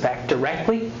producing this effect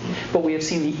directly, but we have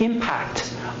seen the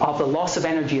impact of the loss of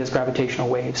energy as gravitational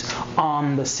waves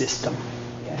on the system.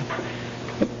 Okay.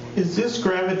 Is this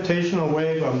gravitational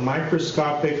wave a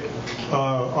microscopic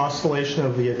oscillation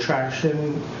of the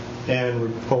attraction and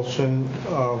repulsion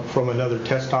from another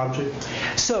test object?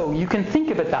 So you can think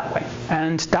of it that way.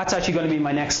 And that's actually going to be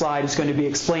my next slide. It's going to be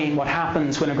explain what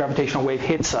happens when a gravitational wave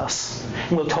hits us.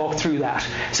 And we'll talk through that.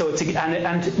 So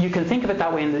and you can think of it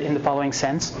that way in the following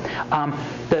sense.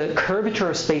 The curvature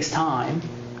of space-time,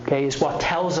 okay, is what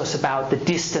tells us about the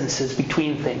distances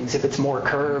between things. If it's more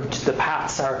curved,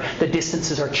 the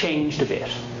distances are changed a bit.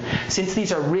 Since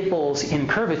these are ripples in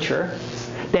curvature,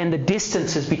 then the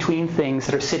distances between things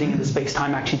that are sitting in the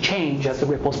space-time actually change as the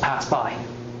ripples pass by.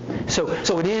 So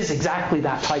it is exactly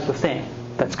that type of thing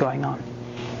that's going on.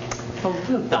 Oh,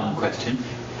 a dumb question.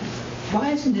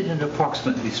 Why isn't it an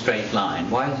approximately straight line?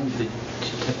 Why isn't it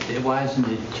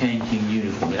changing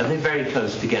uniformly? Are they very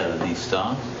close together, these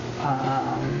stars?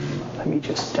 Let me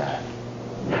just...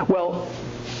 well,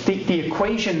 the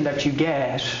equation that you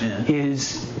get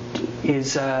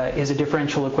is a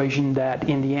differential equation that,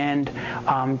 in the end,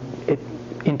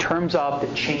 in terms of the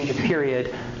change of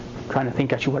period, I'm trying to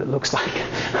think actually what it looks like.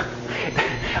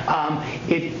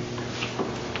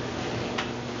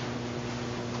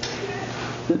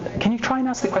 Can you try and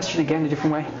ask the question again a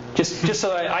different way? Just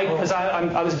so because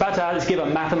I was about to give a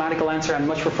mathematical answer, and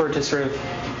much prefer to sort of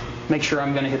make sure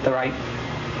I'm going to hit the right.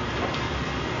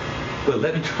 Well,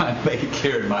 let me try and make it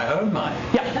clear in my own mind.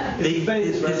 Yeah.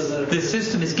 The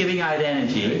system is giving out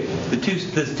energy. The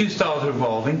two stars are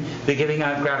revolving. They're giving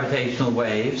out gravitational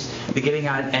waves. They're giving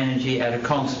out energy at a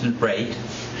constant rate.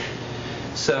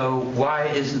 So why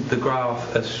isn't the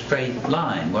graph a straight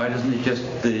line? Why doesn't it just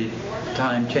the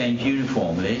time change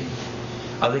uniformly?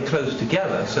 Are they close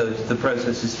together so that the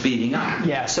process is speeding up?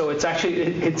 Yeah. So it's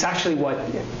actually what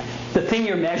the thing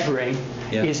you're measuring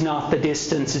is not the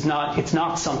distance. It's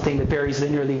not something that varies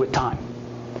linearly with time.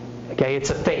 Okay, it's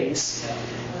a phase,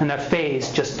 and that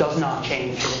phase just does not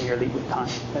change linearly with time.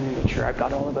 Let me make sure I've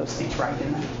got all of those things right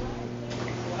in there.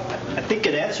 I think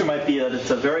an answer might be that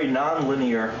it's a very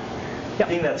non-linear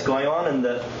thing that's going on, and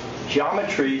the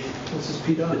geometry,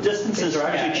 the distances are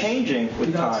actually changing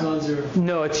with time.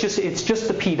 No, it's just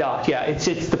the p dot. Yeah, it's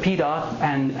the p dot,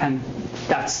 and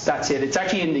that's it. It's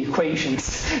actually in the equations.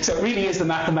 So it really is the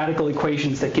mathematical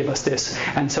equations that give us this.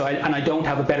 And so I don't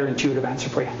have a better intuitive answer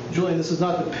for you. Julian, this is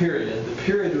not the period. The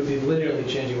period would be linearly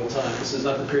changing with time. This is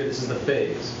not the period. This is the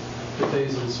phase. The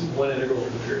phase is one integral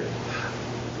of the period.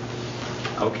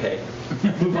 Okay.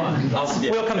 Move on.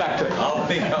 We'll come back to it. I'll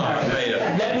think on it later.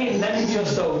 Let me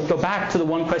just go back to the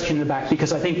one question in the back,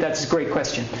 because I think that's a great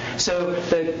question. So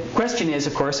the question is,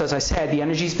 of course, as I said, the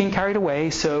energy is being carried away.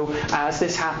 So as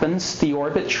this happens, the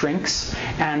orbit shrinks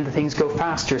and the things go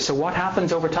faster. So what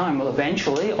happens over time? Well,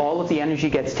 eventually all of the energy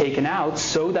gets taken out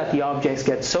so that the objects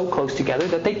get so close together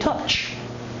that they touch.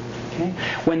 Okay?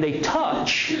 When they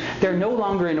touch, they're no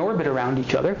longer in orbit around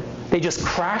each other. They just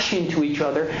crash into each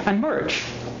other and merge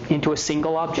into a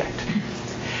single object.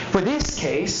 For this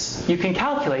case, you can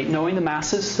calculate, knowing the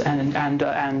masses and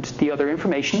the other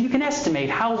information, you can estimate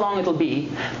how long it'll be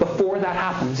before that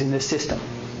happens in this system.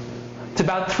 It's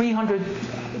about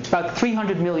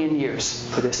 300 million years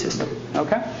for this system.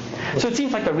 Okay? So it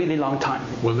seems like a really long time.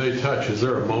 When they touch, is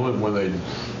there a moment when they...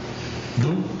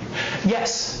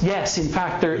 Yes. In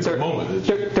fact,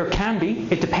 there can be.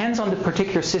 It depends on the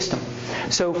particular system.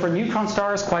 So for neutron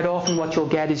stars, quite often what you'll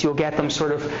get them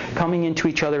sort of coming into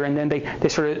each other, and then they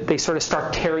sort of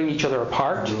start tearing each other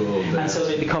apart, and so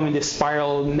they become in this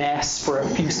spiral mess for a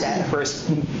few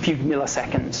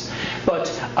milliseconds. But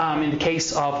in the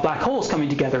case of black holes coming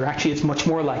together, actually it's much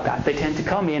more like that. They tend to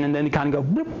come in and then they kind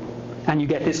of go bloop, and you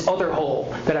get this other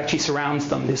hole that actually surrounds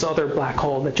them, this other black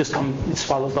hole that just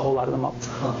swallows the whole lot of them up.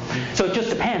 So it just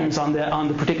depends on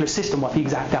the particular system what the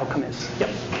exact outcome is. Yep.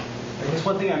 I guess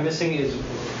one thing I'm missing is,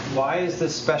 why is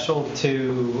this special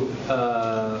to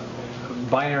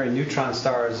binary neutron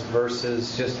stars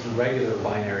versus just regular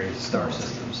binary star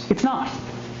systems? It's not.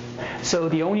 So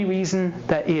the only reason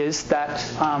that is that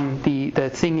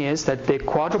the thing is that the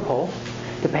quadrupole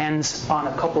depends on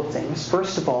a couple of things.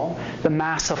 First of all, the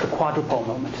mass of the quadrupole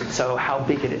moment, so how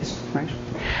big it is, right?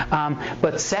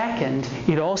 But second,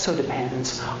 it also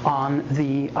depends on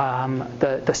the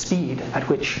speed at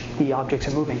which the objects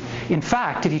are moving. In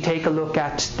fact, if you take a look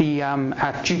at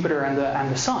at Jupiter and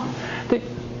the Sun,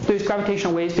 there's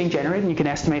gravitational waves being generated, and you can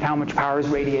estimate how much power is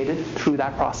radiated through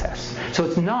that process. So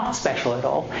it's not special at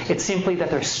all. It's simply that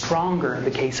they're stronger in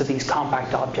the case of these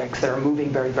compact objects that are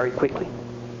moving very, very quickly.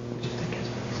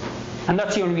 And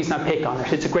that's the only reason I pick on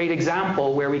it. It's a great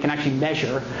example where we can actually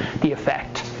measure the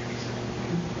effect.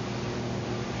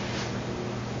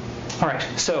 All right,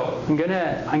 so I'm going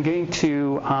to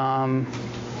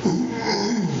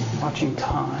watching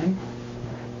time.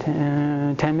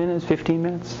 10 minutes, 15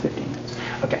 minutes, 15 minutes.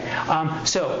 Okay,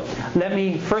 so let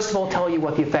me first of all tell you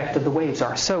what the effect of the waves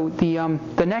are. So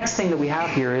the next thing that we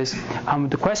have here is,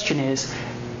 the question is,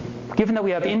 given that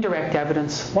we have indirect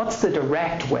evidence, what's the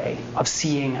direct way of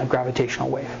seeing a gravitational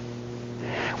wave?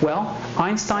 Well,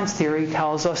 Einstein's theory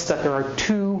tells us that there are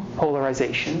two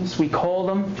polarizations. We call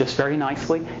them, just very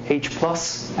nicely, H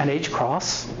plus and H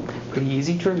cross. Pretty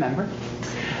easy to remember.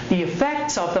 The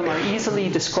effects of them are easily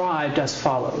described as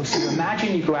follows. You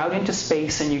imagine you go out into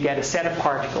space and you get a set of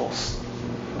particles.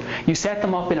 You set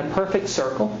them up in a perfect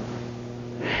circle.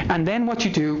 And then what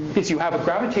you do is you have a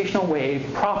gravitational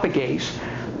wave propagate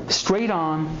straight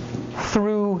on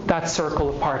through that circle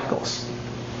of particles.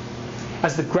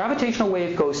 As the gravitational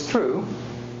wave goes through,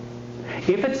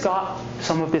 if it's got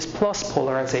some of this plus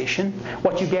polarization,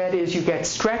 what you get is you get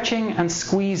stretching and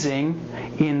squeezing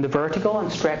in the vertical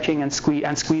and stretching and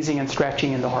squeezing and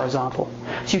stretching in the horizontal.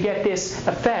 So you get this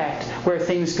effect where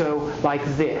things go like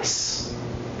this.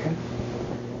 Okay?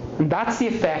 And that's the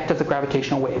effect of the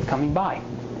gravitational wave coming by.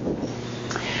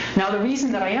 Now, the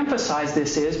reason that I emphasize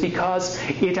this is because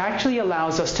it actually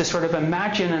allows us to sort of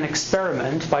imagine an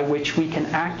experiment by which we can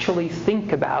actually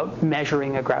think about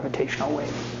measuring a gravitational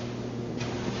wave.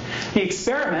 The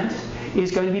experiment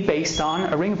is going to be based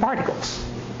on a ring of particles.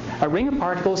 A ring of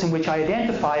particles in which I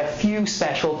identify a few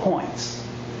special points.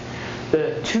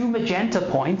 The two magenta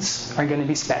points are going to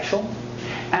be special,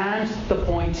 and the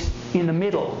point in the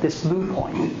middle, this blue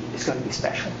point, is going to be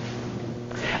special.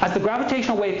 As the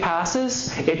gravitational wave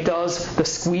passes, it does the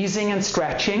squeezing and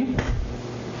stretching.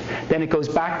 Then it goes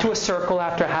back to a circle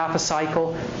after half a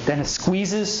cycle. Then it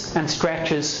squeezes and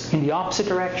stretches in the opposite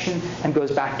direction and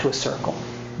goes back to a circle.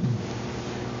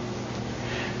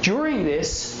 During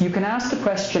this, you can ask the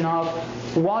question of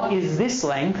what is this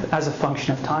length as a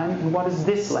function of time and what is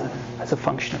this length as a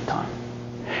function of time.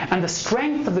 And the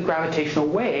strength of the gravitational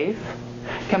wave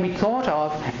can be thought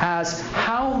of as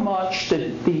how much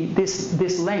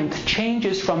this length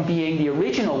changes from being the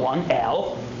original one,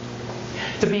 L,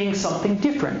 to being something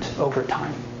different over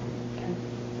time. Okay?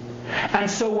 And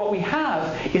so what we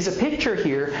have is a picture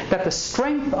here that the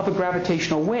strength of a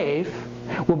gravitational wave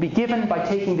will be given by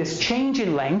taking this change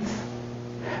in length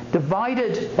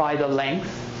divided by the length,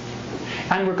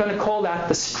 and we're going to call that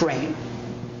the strain.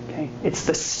 Okay? It's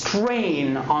the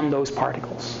strain on those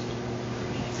particles.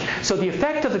 So the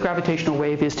effect of the gravitational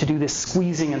wave is to do this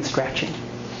squeezing and stretching.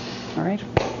 All right?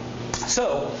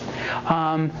 So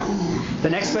the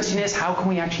next question is, how can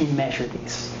we actually measure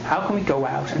these? How can we go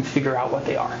out and figure out what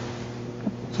they are?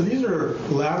 So these are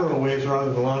lateral waves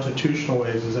rather than longitudinal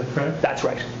waves, is that correct? That's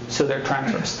right. So they're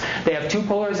transverse. They have two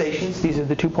polarizations. These are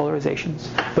the two polarizations,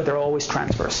 but they're always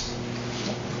transverse.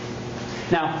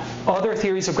 Now, other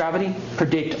theories of gravity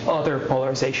predict other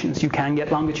polarizations. You can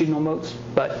get longitudinal modes,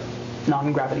 but not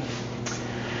in gravity.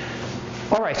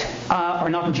 All right, or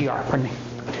not in GR, pardon me.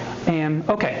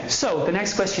 Okay, so the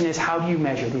next question is, how do you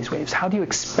measure these waves? How do you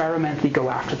experimentally go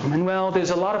after them? And well,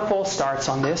 there's a lot of false starts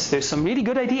on this. There's some really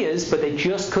good ideas, but they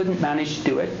just couldn't manage to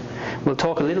do it. We'll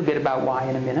talk a little bit about why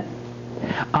in a minute.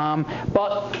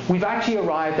 But we've actually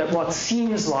arrived at what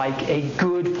seems like a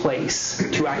good place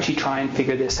to actually try and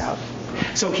figure this out.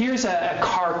 So here's a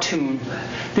cartoon.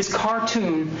 This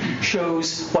cartoon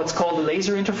shows what's called a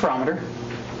laser interferometer.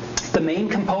 The main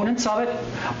components of it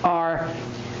are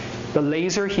the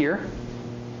laser here,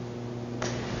 a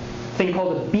thing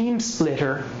called a beam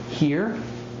splitter here.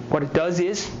 What it does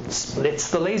is splits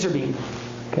the laser beam.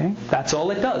 Okay, that's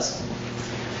all it does.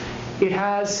 It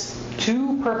has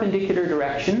two perpendicular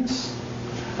directions.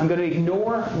 I'm going to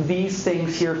ignore these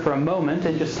things here for a moment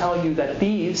and just tell you that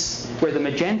these, where the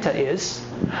magenta is,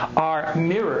 are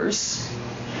mirrors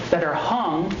that are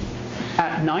hung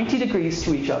at 90 degrees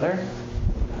to each other.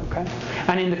 Okay?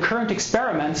 And in the current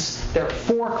experiments, they're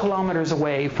 4 kilometers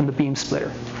away from the beam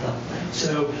splitter.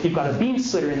 So you've got a beam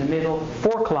splitter in the middle,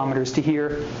 4 kilometers to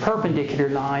here, perpendicular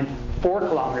line, 4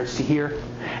 kilometers to here.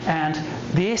 And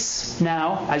this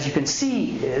now, as you can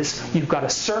see, is you've got a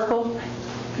circle.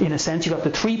 In a sense, you've got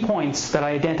the 3 points that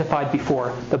I identified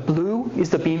before. The blue is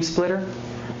the beam splitter.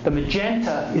 The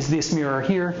magenta is this mirror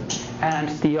here. And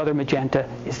the other magenta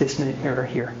is this mirror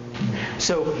here.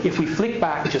 So if we flick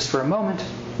back just for a moment,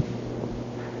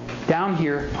 down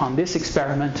here on this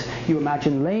experiment, you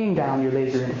imagine laying down your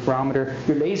laser interferometer.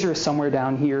 Your laser is somewhere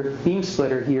down here, beam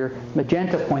splitter here.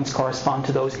 Magenta points correspond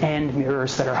to those end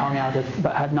mirrors that are hung out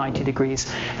at 90 degrees.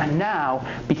 And now,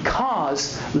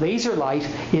 because laser light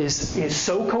is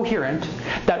so coherent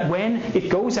that when it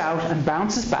goes out and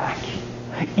bounces back,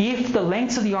 if the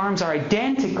lengths of the arms are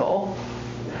identical,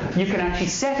 you can actually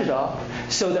set it up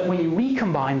so that when you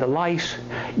recombine the light,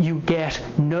 you get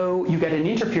an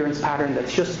interference pattern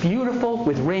that's just beautiful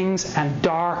with rings and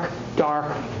dark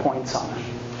points on it.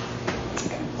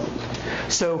 Okay.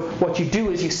 So what you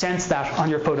do is you sense that on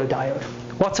your photodiode.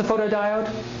 What's a photodiode?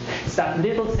 It's that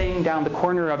little thing down the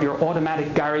corner of your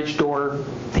automatic garage door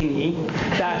thingy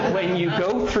that when you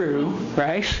go through,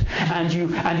 right, and you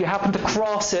happen to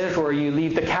cross it, or you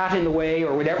leave the cat in the way,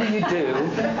 or whatever you do,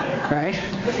 right,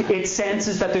 it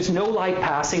senses that there's no light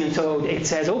passing, and so it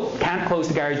says, oh, can't close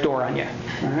the garage door on you,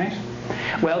 all right?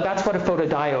 Well, that's what a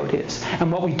photodiode is.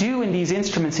 And what we do in these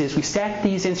instruments is we set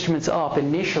these instruments up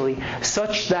initially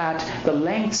such that the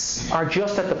lengths are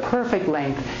just at the perfect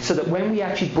length, so that when we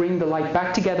actually bring the light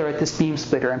back together at this beam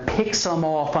splitter and pick some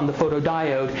off on the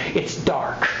photodiode, it's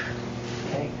dark.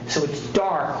 Okay? So it's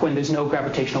dark when there's no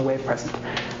gravitational wave present.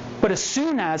 But as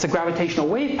soon as a gravitational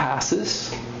wave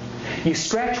passes, you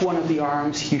stretch one of the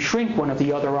arms, you shrink one of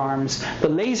the other arms. The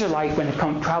laser light, when it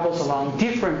travels along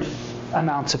different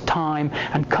amounts of time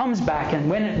and comes back, and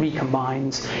when it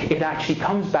recombines, it actually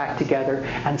comes back together,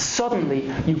 and suddenly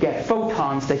you get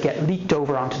photons that get leaked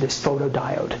over onto this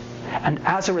photodiode. And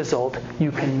as a result,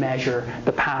 you can measure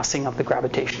the passing of the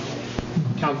gravitational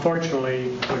wave. Unfortunately,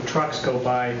 when trucks go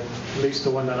by, at least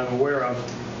the one that I'm aware of,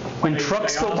 when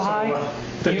trucks go by,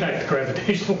 detect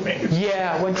gravitational waves.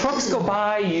 Yeah, when trucks go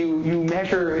by, you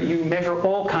measure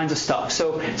all kinds of stuff.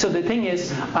 So the thing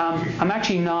is, I'm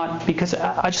actually not, because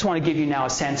I just want to give you now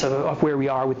a sense of where we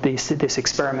are with this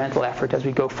experimental effort as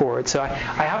we go forward. So I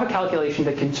have a calculation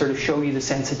that can sort of show you the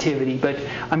sensitivity, but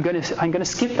I'm going to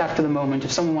skip that for the moment.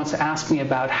 If someone wants to ask me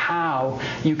about how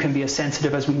you can be as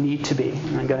sensitive as we need to be,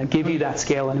 and I'm going to give you that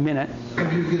scale in a minute. How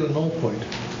do you get a null point?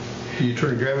 Do you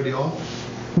turn gravity off?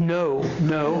 No,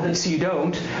 so you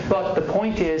don't. But the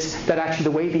point is that actually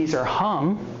the way these are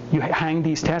hung, you hang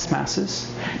these test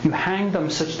masses, you hang them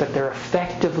such that they're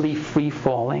effectively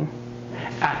free-falling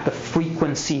at the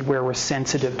frequency where we're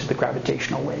sensitive to the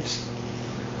gravitational waves.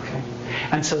 Okay?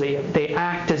 And so they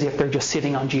act as if they're just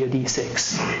sitting on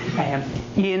geodesics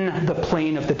in the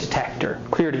plane of the detector.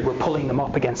 Clearly, we're pulling them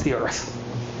up against the Earth.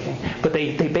 Okay? But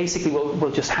they basically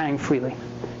will just hang freely.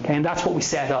 Okay? And that's what we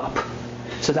set up.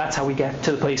 So that's how we get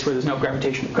to the place where there's no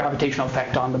gravitational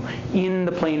effect on them in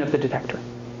the plane of the detector.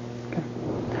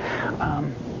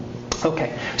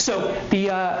 Okay. So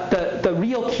the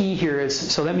real key here is,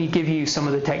 so let me give you some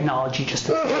of the technology just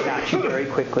to throw it at you very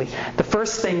quickly. The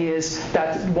first thing is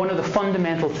that one of the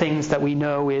fundamental things that we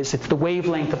know is if the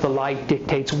wavelength of the light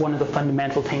dictates one of the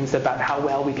fundamental things about how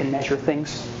well we can measure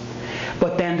things.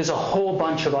 But then there's a whole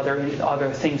bunch of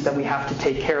other things that we have to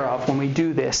take care of when we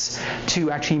do this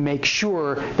to actually make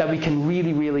sure that we can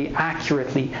really, really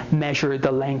accurately measure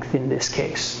the length in this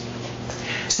case.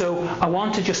 So I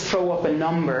want to just throw up a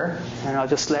number, and I'll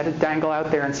just let it dangle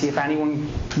out there and see if anyone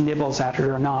nibbles at it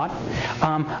or not.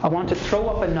 I want to throw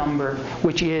up a number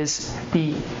which is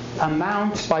the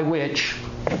amount by which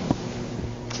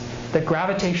the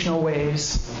gravitational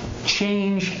waves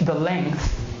change the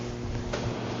length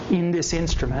in this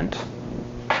instrument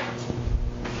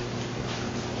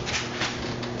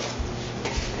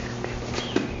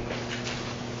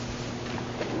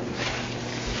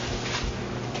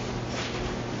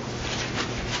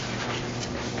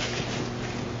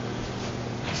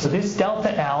so this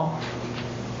delta L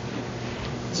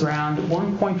is around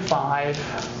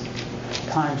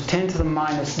 1.5 times 10 to the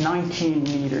minus 19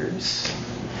 meters.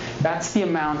 That's the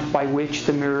amount by which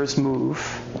the mirrors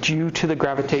move due to the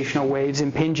gravitational waves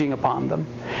impinging upon them,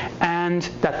 and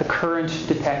that the current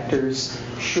detectors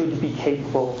should be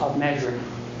capable of measuring.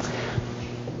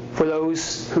 For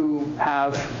those who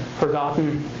have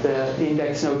forgotten the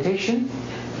index notation,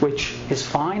 which is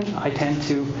fine, I tend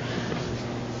to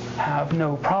have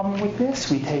no problem with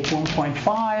this. We take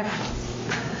 1.5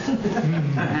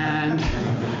 and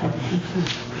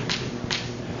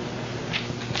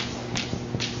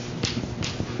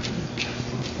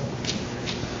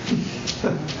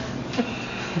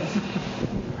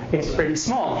it's pretty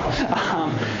small.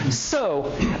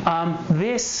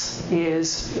 This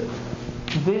is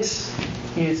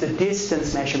the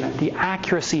distance measurement, the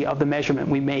accuracy of the measurement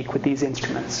we make with these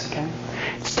instruments. Okay?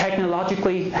 It's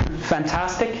technologically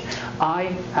fantastic.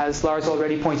 I, as Lars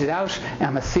already pointed out,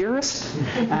 am a theorist,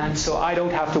 and so I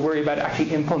don't have to worry about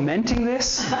actually implementing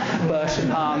this,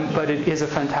 but it is a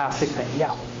fantastic thing.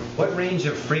 Yeah. What range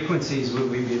of frequencies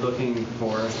would we be looking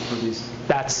for these?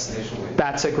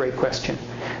 That's a great question.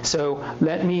 So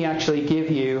let me actually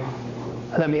give you.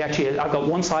 I've got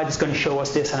one slide that's going to show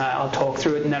us this, and I'll talk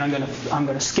through it, and then I'm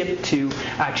going to skip to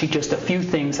actually just a few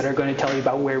things that are going to tell you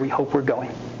about where we hope we're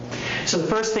going. So the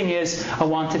first thing is I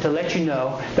wanted to let you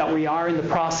know that we are in the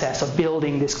process of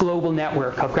building this global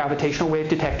network of gravitational wave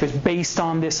detectors based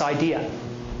on this idea.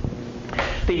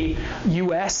 The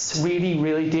US really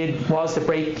was the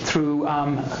breakthrough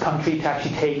country to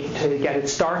actually to get it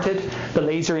started. The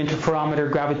Laser Interferometer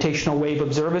Gravitational Wave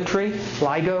Observatory,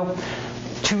 LIGO.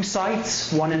 2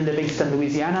 sites, one in Livingston,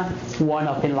 Louisiana, one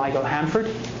up in LIGO, Hanford.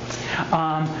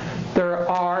 There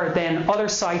are then other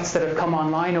sites that have come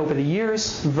online over the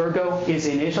years. Virgo is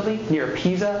in Italy, near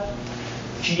Pisa.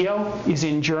 GEO is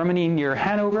in Germany, near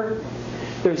Hanover.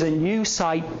 There's a new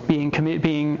site being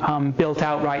built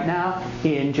out right now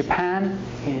in Japan,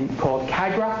 called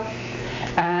Kagra.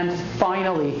 And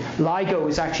finally, LIGO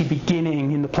is actually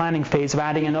beginning in the planning phase of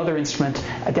adding another instrument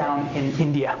down in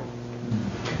India.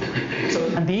 So,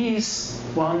 and these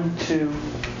 1, 2,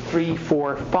 3,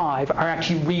 4, 5 are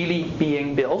actually really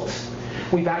being built.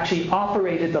 We've actually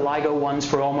operated the LIGO ones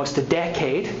for almost a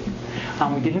decade.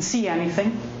 We didn't see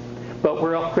anything, but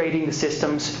we're upgrading the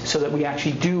systems so that we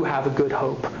actually do have a good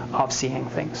hope of seeing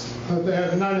things.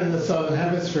 They're not in the southern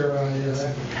hemisphere, are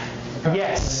you?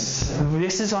 Yes,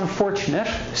 this is unfortunate.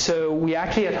 So we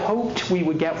actually had hoped we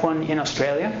would get one in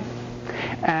Australia,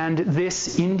 and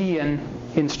this Indian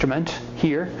instrument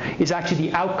here is actually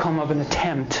the outcome of an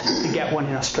attempt to get one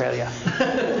in Australia.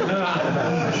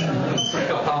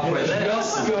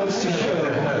 Just goes to show.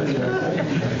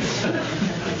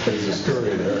 There's a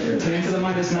story there. 10 to the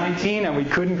minus 19, and we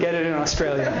couldn't get it in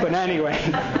Australia. But anyway.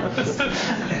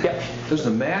 Yeah. Does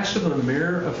the mass of the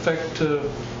mirror affect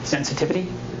sensitivity?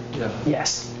 Yeah.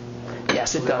 Yes.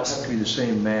 Yes, it does. Have to be the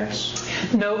same mass.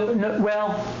 No.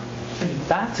 Well,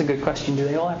 that's a good question. Do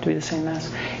they all have to be the same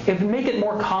mass? It would make it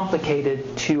more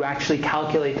complicated to actually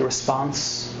calculate the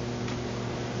response.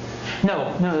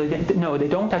 No, they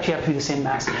don't actually have to be the same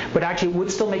mass. But actually, it would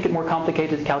still make it more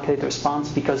complicated to calculate the response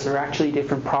because there are actually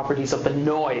different properties of the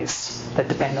noise that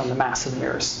depend on the mass of the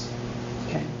mirrors.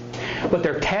 Okay. But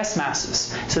they're test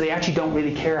masses, so they actually don't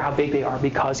really care how big they are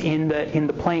because in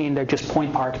the plane they're just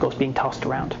point particles being tossed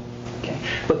around. Okay.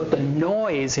 But the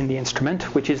noise in the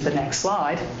instrument, which is the next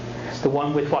slide, the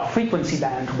one with what frequency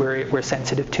band we're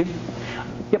sensitive to.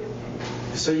 Yep.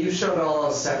 So you showed all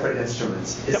those separate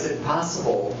instruments. Is it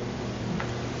possible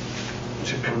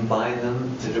to combine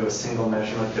them to do a single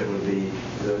measurement that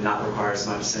would not require as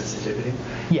much sensitivity?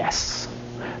 Yes.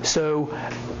 So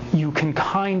you can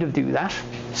kind of do that.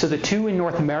 So the 2 in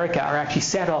North America are actually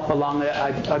set up along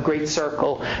a great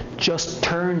circle, just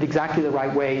turned exactly the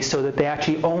right way so that they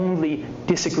actually only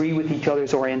disagree with each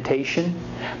other's orientation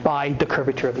by the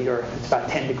curvature of the Earth. It's about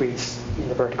 10 degrees in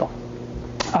the vertical.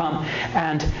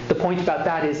 And the point about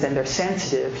that is then they're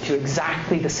sensitive to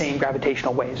exactly the same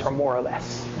gravitational waves, or more or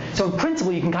less. So in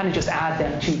principle, you can kind of just add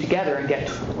them 2 together and get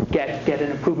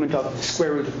an improvement of the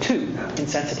square root of 2 in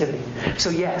sensitivity. So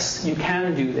yes, you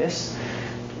can do this.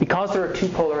 Because there are 2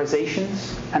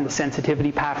 polarizations and the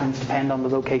sensitivity patterns depend on the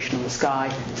location of the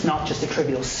sky, it's not just a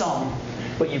trivial sum,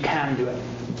 but you can do it.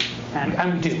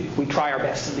 And we do. We try our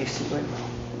best at least to do it.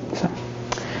 So.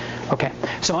 Okay,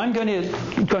 so I'm going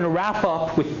to wrap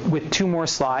up with 2 more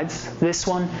slides. This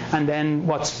one, and then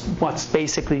what's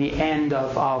basically the end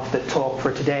of the talk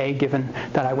for today, given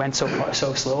that I went so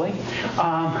slowly.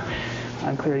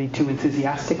 I'm clearly too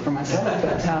enthusiastic for myself.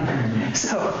 But,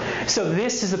 so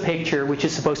this is a picture which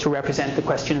is supposed to represent the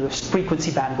question of the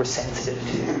frequency band we're sensitive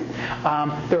to.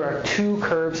 There are 2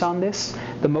 curves on this.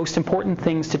 The most important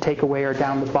things to take away are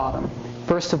down the bottom.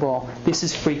 First of all, this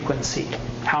is frequency.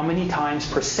 How many times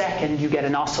per second you get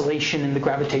an oscillation in the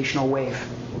gravitational wave.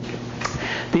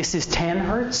 This is 10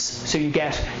 hertz, so you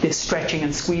get this stretching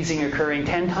and squeezing occurring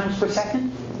 10 times per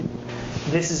second.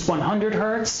 This is 100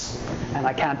 hertz, and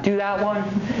I can't do that one.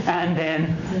 And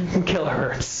then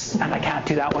kilohertz, and I can't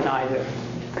do that one either.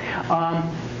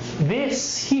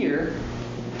 This here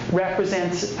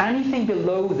represents anything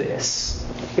below this.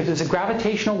 If there's a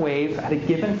gravitational wave at a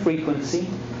given frequency,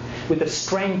 with a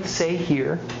strength, say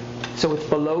here, so it's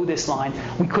below this line,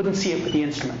 we couldn't see it with the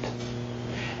instrument.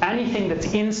 Anything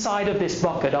that's inside of this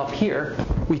bucket up here,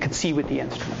 we could see with the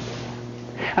instrument.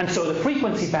 And so the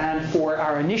frequency band for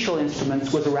our initial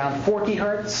instruments was around 40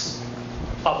 hertz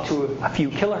up to a few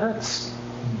kilohertz.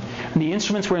 And the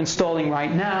instruments we're installing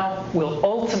right now will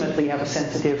ultimately have a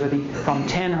sensitivity from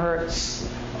 10 hertz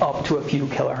up to a few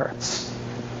kilohertz.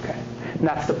 Okay. And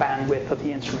that's the bandwidth of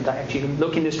the instrument. I actually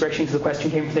look in this direction because the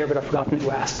question came from there, but I've forgotten who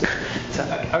asked it. So.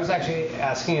 I was actually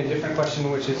asking a different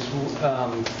question, which is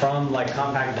from like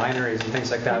compact binaries and things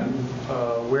like that.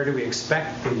 Where do we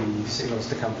expect the signals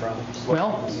to come from?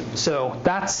 Well, so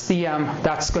that's the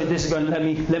this is going. Let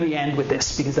me end with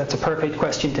this because that's a perfect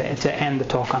question to end the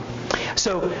talk on.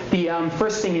 So the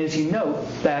first thing is, you note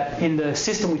that in the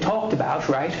system we talked about,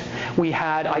 right? We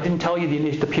had, I didn't tell you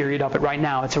the period of it right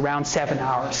now. It's around 7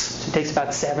 hours. So it takes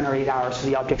about 7 or 8 hours for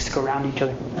the objects to go around each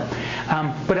other.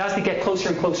 But as they get closer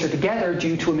and closer together,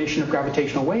 due to emission of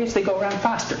gravitational waves, they go around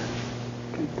faster.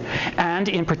 And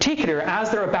in particular,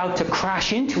 as they're about to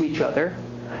crash into each other,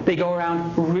 they go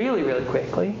around really, really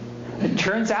quickly. It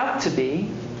turns out to be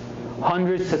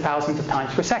hundreds to thousands of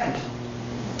times per second.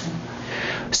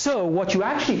 So what you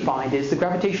actually find is the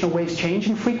gravitational waves change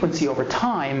in frequency over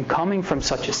time coming from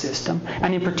such a system.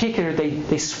 And in particular,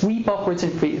 they sweep upwards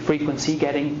in frequency,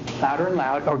 getting louder and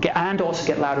louder, and also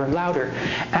get louder and louder.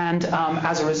 And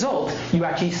as a result, you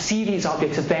actually see these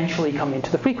objects eventually come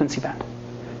into the frequency band.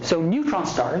 So neutron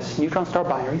star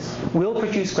binaries, will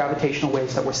produce gravitational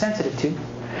waves that we're sensitive to.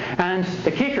 And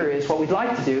the kicker is, what we'd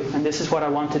like to do, and this is what I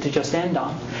wanted to just end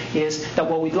on, is that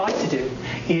what we'd like to do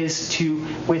is to,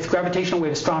 with gravitational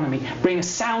wave astronomy, bring a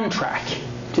soundtrack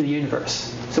to the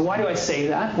universe. So why do I say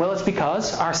that? Well, it's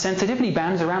because our sensitivity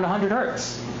band is around 100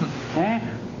 hertz. Okay?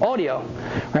 Audio,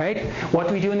 right? What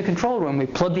do we do in the control room? We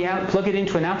plug it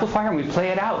into an amplifier and we play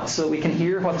it out so that we can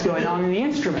hear what's going on in the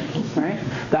instrument, right?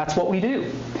 That's what we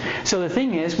do. So the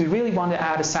thing is, we really want to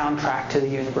add a soundtrack to the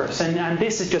universe. And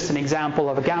this is just an example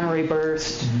of a gamma ray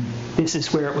burst. This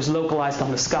is where it was localized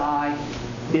on the sky.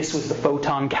 This was the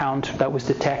photon count that was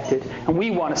detected. And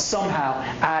we want to somehow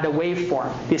add a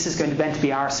waveform. This is going to meant to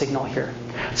be our signal here.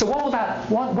 So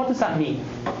what does that mean?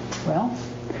 Well,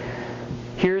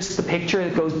 here's the picture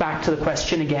that goes back to the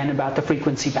question again about the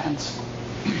frequency bands.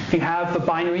 You have a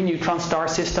binary neutron star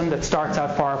system that starts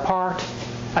out far apart.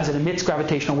 As it emits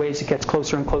gravitational waves, it gets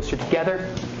closer and closer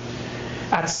together.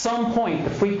 At some point, the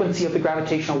frequency of the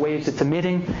gravitational waves it's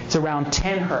emitting is around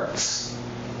 10 hertz.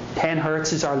 10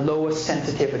 hertz is our lowest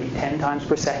sensitivity, 10 times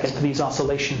per second for these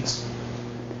oscillations.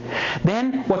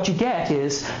 Then what you get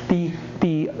is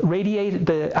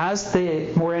as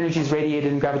the more energy is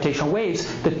radiated in gravitational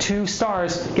waves, the two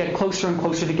stars get closer and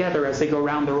closer together as they go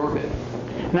around their orbit.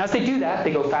 And as they do that,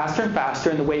 they go faster and faster,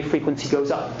 and the wave frequency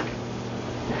goes up.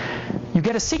 You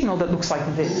get a signal that looks like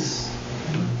this.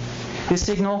 This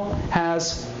signal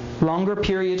has longer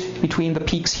period between the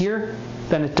peaks here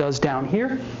than it does down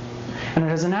here, and it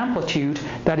has an amplitude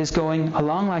that is going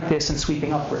along like this and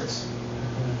sweeping upwards.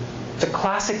 It's a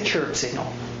classic chirp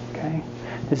signal. Okay?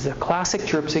 This is a classic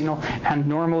chirp signal, and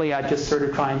normally I just sort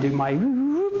of try and do my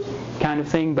kind of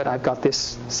thing, but I've got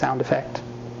this sound effect.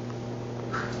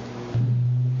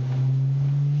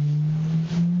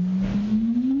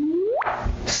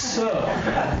 So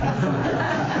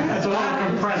that's a lot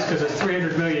compressed because it's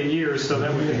 300 million years, so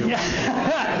that would be.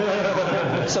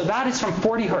 Yeah. So that is from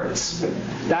 40 hertz.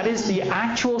 That is the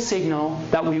actual signal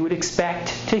that we would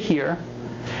expect to hear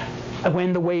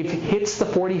when the wave hits the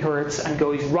 40 hertz and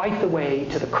goes right the way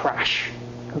to the crash.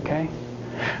 Okay?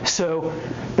 So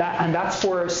that's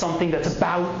for something that's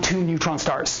about 2 neutron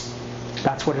stars.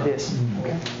 That's what it is.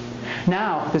 Okay?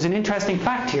 Now, there's an interesting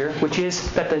fact here, which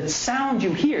is that the sound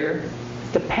you hear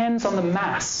depends on the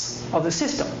mass of the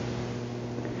system.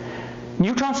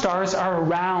 Neutron stars are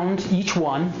around, each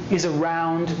one is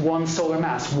around 1 solar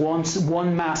mass,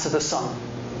 one mass of the sun.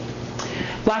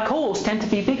 Black holes tend to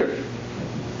be bigger.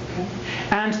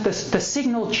 And the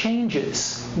signal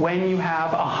changes when you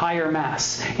have a higher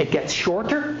mass. It gets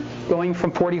shorter, going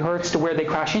from 40 hertz to where they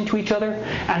crash into each other,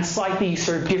 and slightly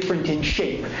sort of different in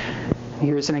shape.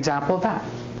 Here's an example of that.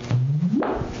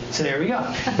 So there we go.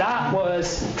 That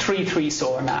was 3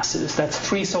 solar masses. That's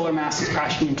 3 solar masses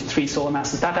crashing into 3 solar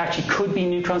masses. That actually could be a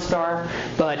neutron star,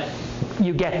 but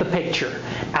you get the picture.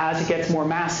 As it gets more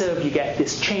massive, you get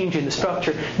this change in the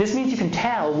structure. This means you can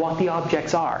tell what the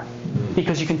objects are,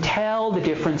 because you can tell the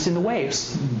difference in the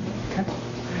waves. Okay?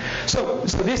 So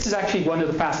this is actually one of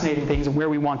the fascinating things and where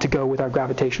we want to go with our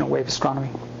gravitational wave astronomy.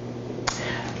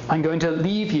 I'm going to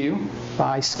leave you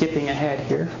by skipping ahead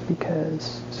here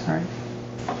because, sorry.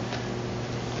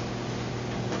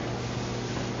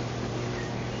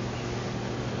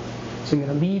 So I'm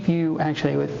going to leave you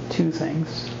actually with 2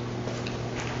 things.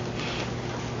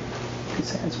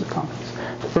 With confidence.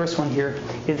 The first one here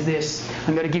is this.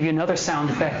 I'm going to give you another sound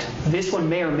effect. This one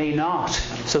may or may not.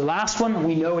 So the last one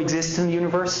we know exists in the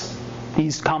universe,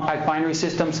 these compact binary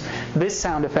systems. This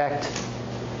sound effect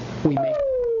we make.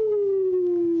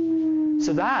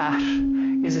 So that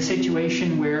is a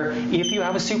situation where if you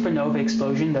have a supernova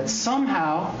explosion that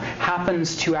somehow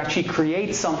happens to actually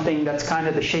create something that's kind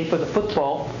of the shape of the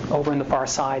football over on the far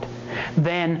side,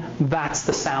 then that's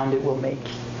the sound it will make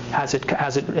as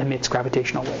it emits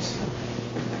gravitational waves.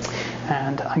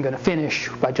 And I'm going to finish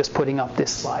by just putting up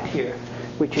this slide here,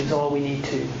 which is all we need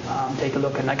to take a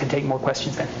look, and I can take more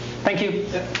questions then. Thank you.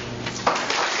 Yep.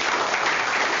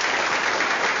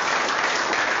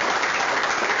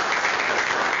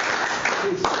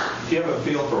 Do you have a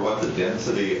feel for what the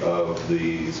density of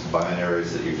these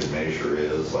binaries that you can measure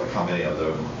is? Like how many of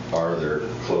them are there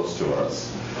close to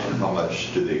us? And how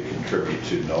much do they contribute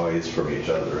to noise from each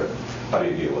other? And how do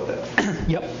you deal with that?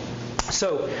 Yep.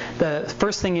 So the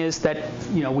first thing is that,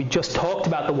 we just talked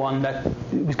about the one that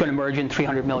was going to merge in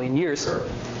 300 million years. Sure.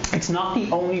 It's not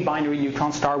the only binary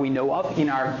neutron star we know of in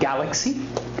our galaxy,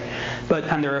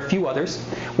 and there are a few others.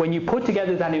 When you put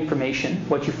together that information,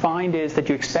 what you find is that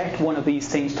you expect one of these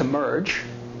things to merge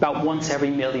about once every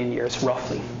million years,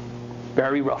 roughly.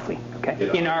 Very roughly,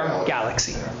 okay, in our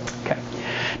galaxy. Okay.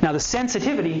 Now, the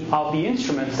sensitivity of the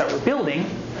instruments that we're building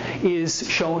is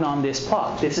shown on this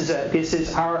plot. This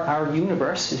is our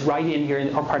universe is right in here,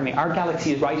 our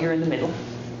galaxy is right here in the middle,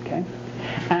 okay?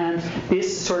 And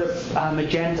this sort of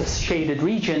magenta shaded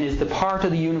region is the part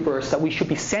of the universe that we should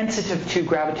be sensitive to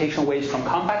gravitational waves from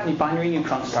compact binary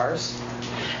neutron stars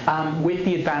with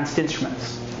the advanced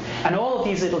instruments. And all of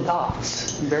these little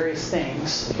dots, various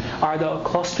things, are the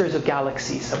clusters of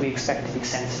galaxies that we expect to be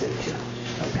sensitive to.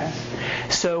 Okay,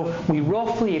 so we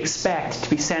roughly expect to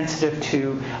be sensitive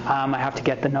to. I have to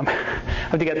get the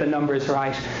numbers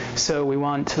right. So we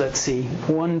want, let's see,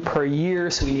 1 per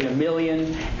year. So we need 1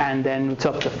 million, and then it's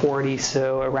up to 40.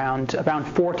 So around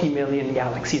 40 million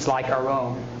galaxies like our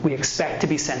own, we expect to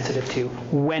be sensitive to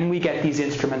when we get these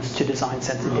instruments to design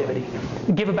sensitivity.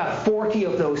 We give about 40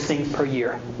 of those things per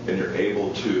year. And you're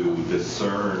able to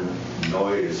discern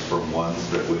noise from ones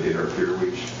that would interfere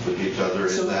with each other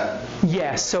in that?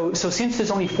 Yes. So since there's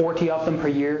only 40 of them per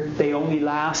year, they only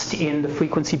last in the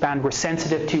frequency band we're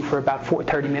sensitive to for about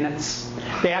 30 minutes.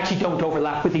 They actually don't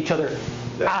overlap with each other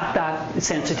at that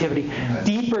sensitivity.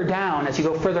 Deeper down, as you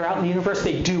go further out in the universe,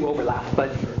 they do overlap.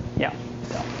 But yeah.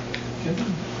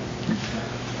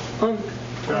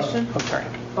 Question? Oh, sorry.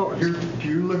 Do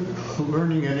you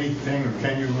learning anything, or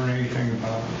can you learn anything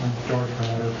about dark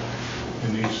matter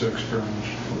in these experiments?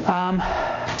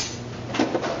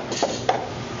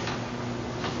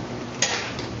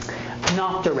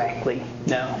 Not directly,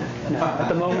 no. At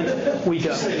the moment, we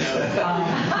don't.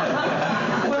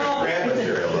 Well,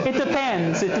 it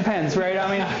depends, right? I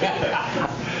mean,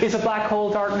 is a black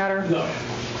hole dark matter? No.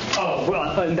 Oh,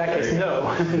 well, in that case, no.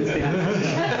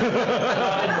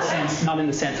 Not in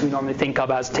the sense we normally think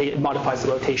of as it modifies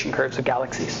the rotation curves of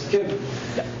galaxies. Yeah.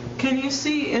 Can you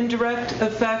see indirect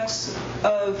effects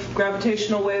of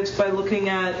gravitational waves by looking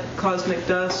at cosmic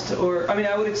dust?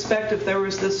 I would expect if there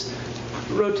was this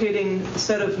rotating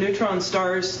set of neutron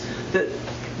stars that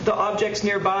the objects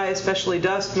nearby, especially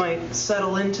dust, might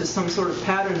settle into some sort of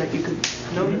pattern that you could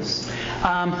notice.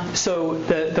 So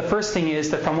the first thing is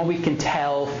that from what we can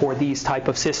tell for these type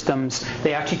of systems,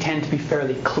 they actually tend to be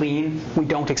fairly clean. We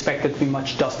don't expect there to be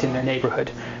much dust in their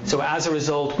neighborhood. So as a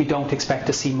result, we don't expect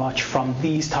to see much from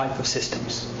these type of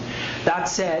systems. That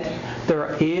said,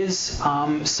 there is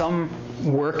some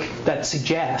work that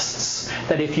suggests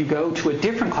that if you go to a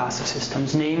different class of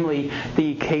systems, namely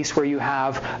the case where you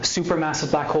have supermassive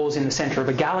black holes in the center of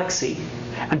a galaxy,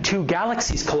 and two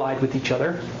galaxies collide with each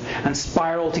other, and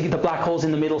the black holes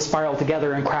in the middle spiral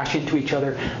together and crash into each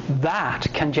other, that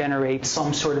can generate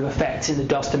some sort of effects in the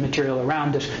dust and material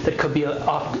around it that could be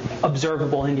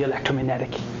observable in the electromagnetic.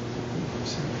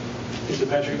 Mr.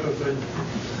 Patrick, go ahead.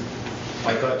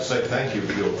 I'd like to say thank you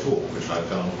for your talk, which I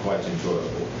found quite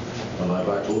enjoyable. And I'd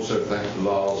like to also thank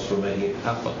Lars for making it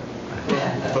happen.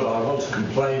 But I want to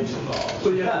complain to Lars.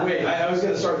 Well, yeah, wait, I was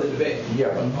going to start the debate.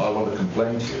 Yeah, but I want to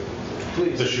complain to you.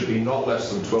 Please. There should be not less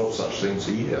than 12 such things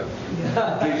a year.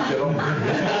 Please get on.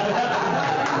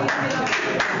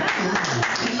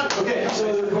 Okay,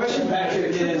 so the question,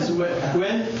 Patrick, is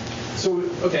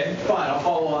okay, fine, I'll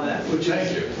follow on that.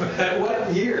 Thank you. At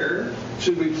what year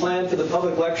should we plan for the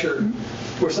public lecture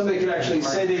where somebody could actually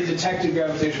say they detected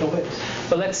gravitational waves?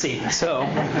 But let's see. So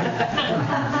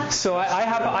I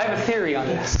have a theory on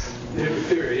this. You have a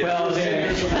theory.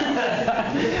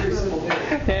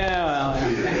 Yeah.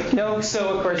 Well, no.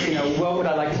 So of course, what would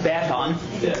I like to bet on?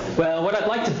 Yeah. Well, what I'd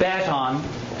like to bet on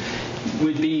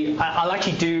would be I'd like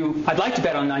to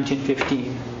bet on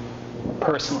 1915.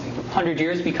 Personally, 100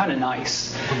 years would be kind of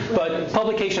nice. But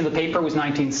publication of the paper was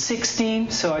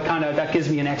 1916, so that gives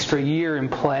me an extra year in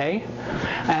play.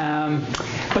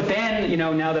 But then,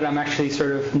 now that I'm actually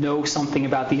sort of know something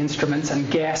about the instruments and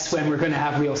guess when we're going to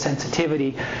have real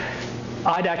sensitivity,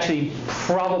 I'd actually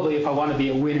probably, if I want to be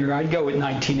a winner, I'd go with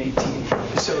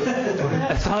 1918. So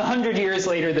that's 100 years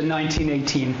later than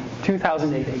 1918,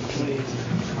 2018.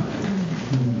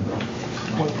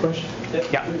 One question?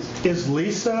 Yeah. Is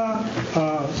LISA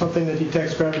something that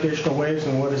detects gravitational waves,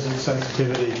 and what is its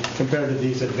sensitivity compared to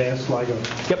these advanced LIGO?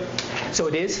 Yep. So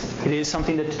it is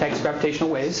something that detects gravitational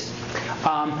waves.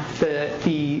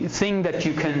 The thing that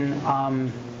you can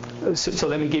so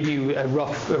let me give you a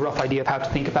rough idea of how to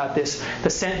think about this.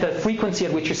 The frequency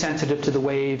at which you're sensitive to the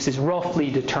waves is roughly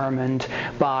determined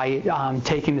by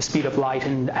taking the speed of light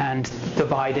and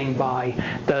dividing by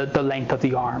the length of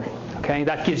the arm. Okay,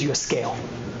 that gives you a scale.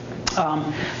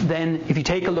 Then if you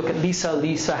take a look at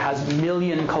LISA has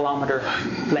million-kilometer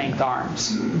length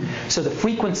arms. So the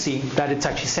frequency that it's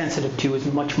actually sensitive to is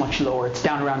much, much lower. It's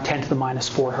down around 10 to the minus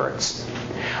 4 hertz.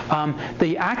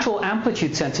 The actual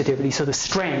amplitude sensitivity, so the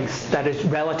strength that it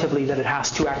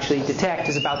has to actually detect,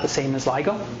 is about the same as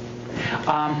LIGO.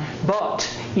 But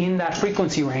in that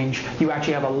frequency range, you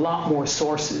actually have a lot more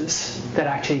sources that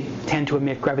actually tend to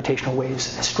emit gravitational waves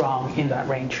strong in that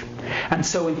range. And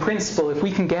so in principle, if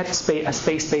we can get a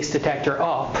space-based detector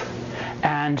up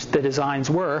and the designs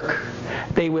work,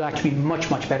 they will actually be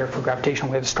much, much better for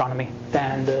gravitational wave astronomy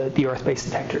than the Earth-based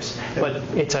detectors. But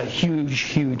it's a huge,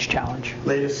 huge challenge.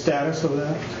 Latest status of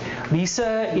that?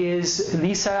 LISA,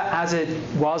 as it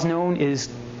was known, is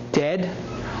dead.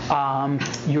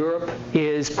 Europe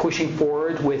is pushing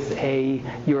forward with a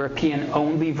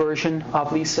European-only version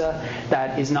of LISA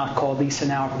that is not called LISA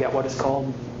now. I forget what it's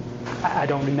called. I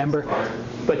don't remember.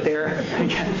 But they're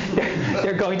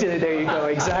going to. There you go.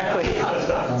 Exactly.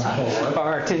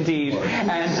 Art indeed.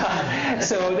 And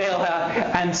so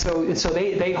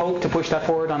they hope to push that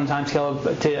forward on a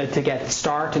timescale to get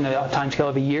start in a timescale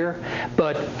of a year.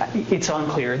 But it's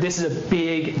unclear. This is a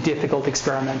big, difficult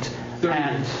experiment.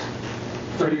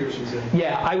 30 years from today.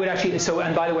 Yeah, I would actually. So,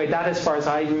 and by the way, that, as far as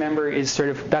I remember, is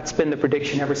that's been the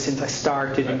prediction ever since I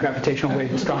started in gravitational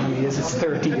wave astronomy. Is it's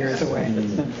 30 years away.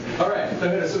 All right,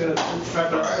 we're going to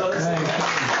wrap it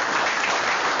up.